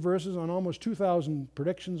 predictive verses on almost 2,000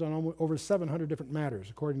 predictions on over 700 different matters,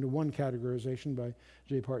 according to one categorization by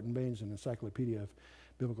J. Parton Baines in Encyclopedia of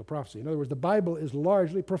Biblical Prophecy. In other words, the Bible is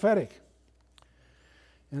largely prophetic.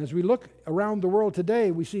 And as we look around the world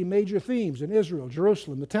today, we see major themes in Israel,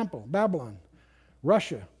 Jerusalem, the temple, Babylon,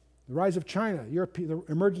 Russia, the rise of China, the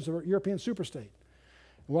emergence of a European superstate.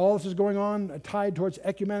 And while all this is going on, tied towards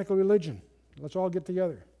ecumenical religion, let's all get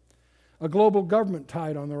together. A global government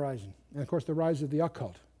tide on the horizon, and of course the rise of the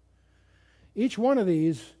occult. Each one of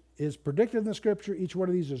these is predicted in the Scripture. Each one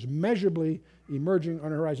of these is measurably emerging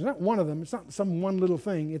on the horizon. Not one of them, it's not some one little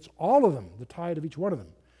thing, it's all of them. The tide of each one of them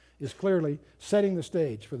is clearly setting the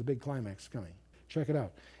stage for the big climax coming. Check it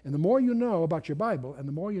out. And the more you know about your Bible, and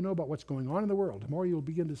the more you know about what's going on in the world, the more you'll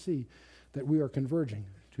begin to see that we are converging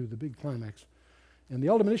to the big climax. And the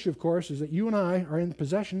ultimate issue, of course, is that you and I are in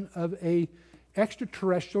possession of an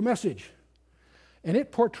extraterrestrial message. And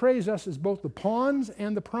it portrays us as both the pawns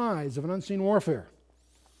and the prize of an unseen warfare.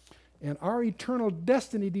 And our eternal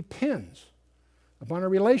destiny depends upon our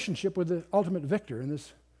relationship with the ultimate victor in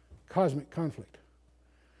this cosmic conflict.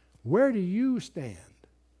 Where do you stand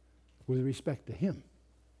with respect to him?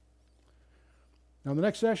 Now, in the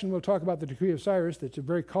next session, we'll talk about the decree of Cyrus. That's a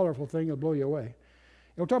very colorful thing. It'll blow you away.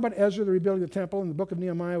 And we'll talk about Ezra, the rebuilding of the temple, and the book of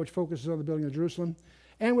Nehemiah, which focuses on the building of Jerusalem.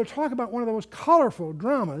 And we'll talk about one of the most colorful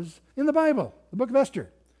dramas in the Bible, the book of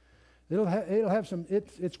Esther. It'll have some,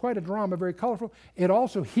 it's quite a drama, very colorful. It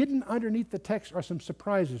also, hidden underneath the text, are some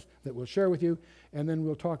surprises that we'll share with you. And then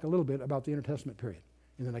we'll talk a little bit about the intertestament period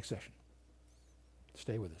in the next session.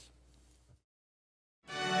 Stay with us.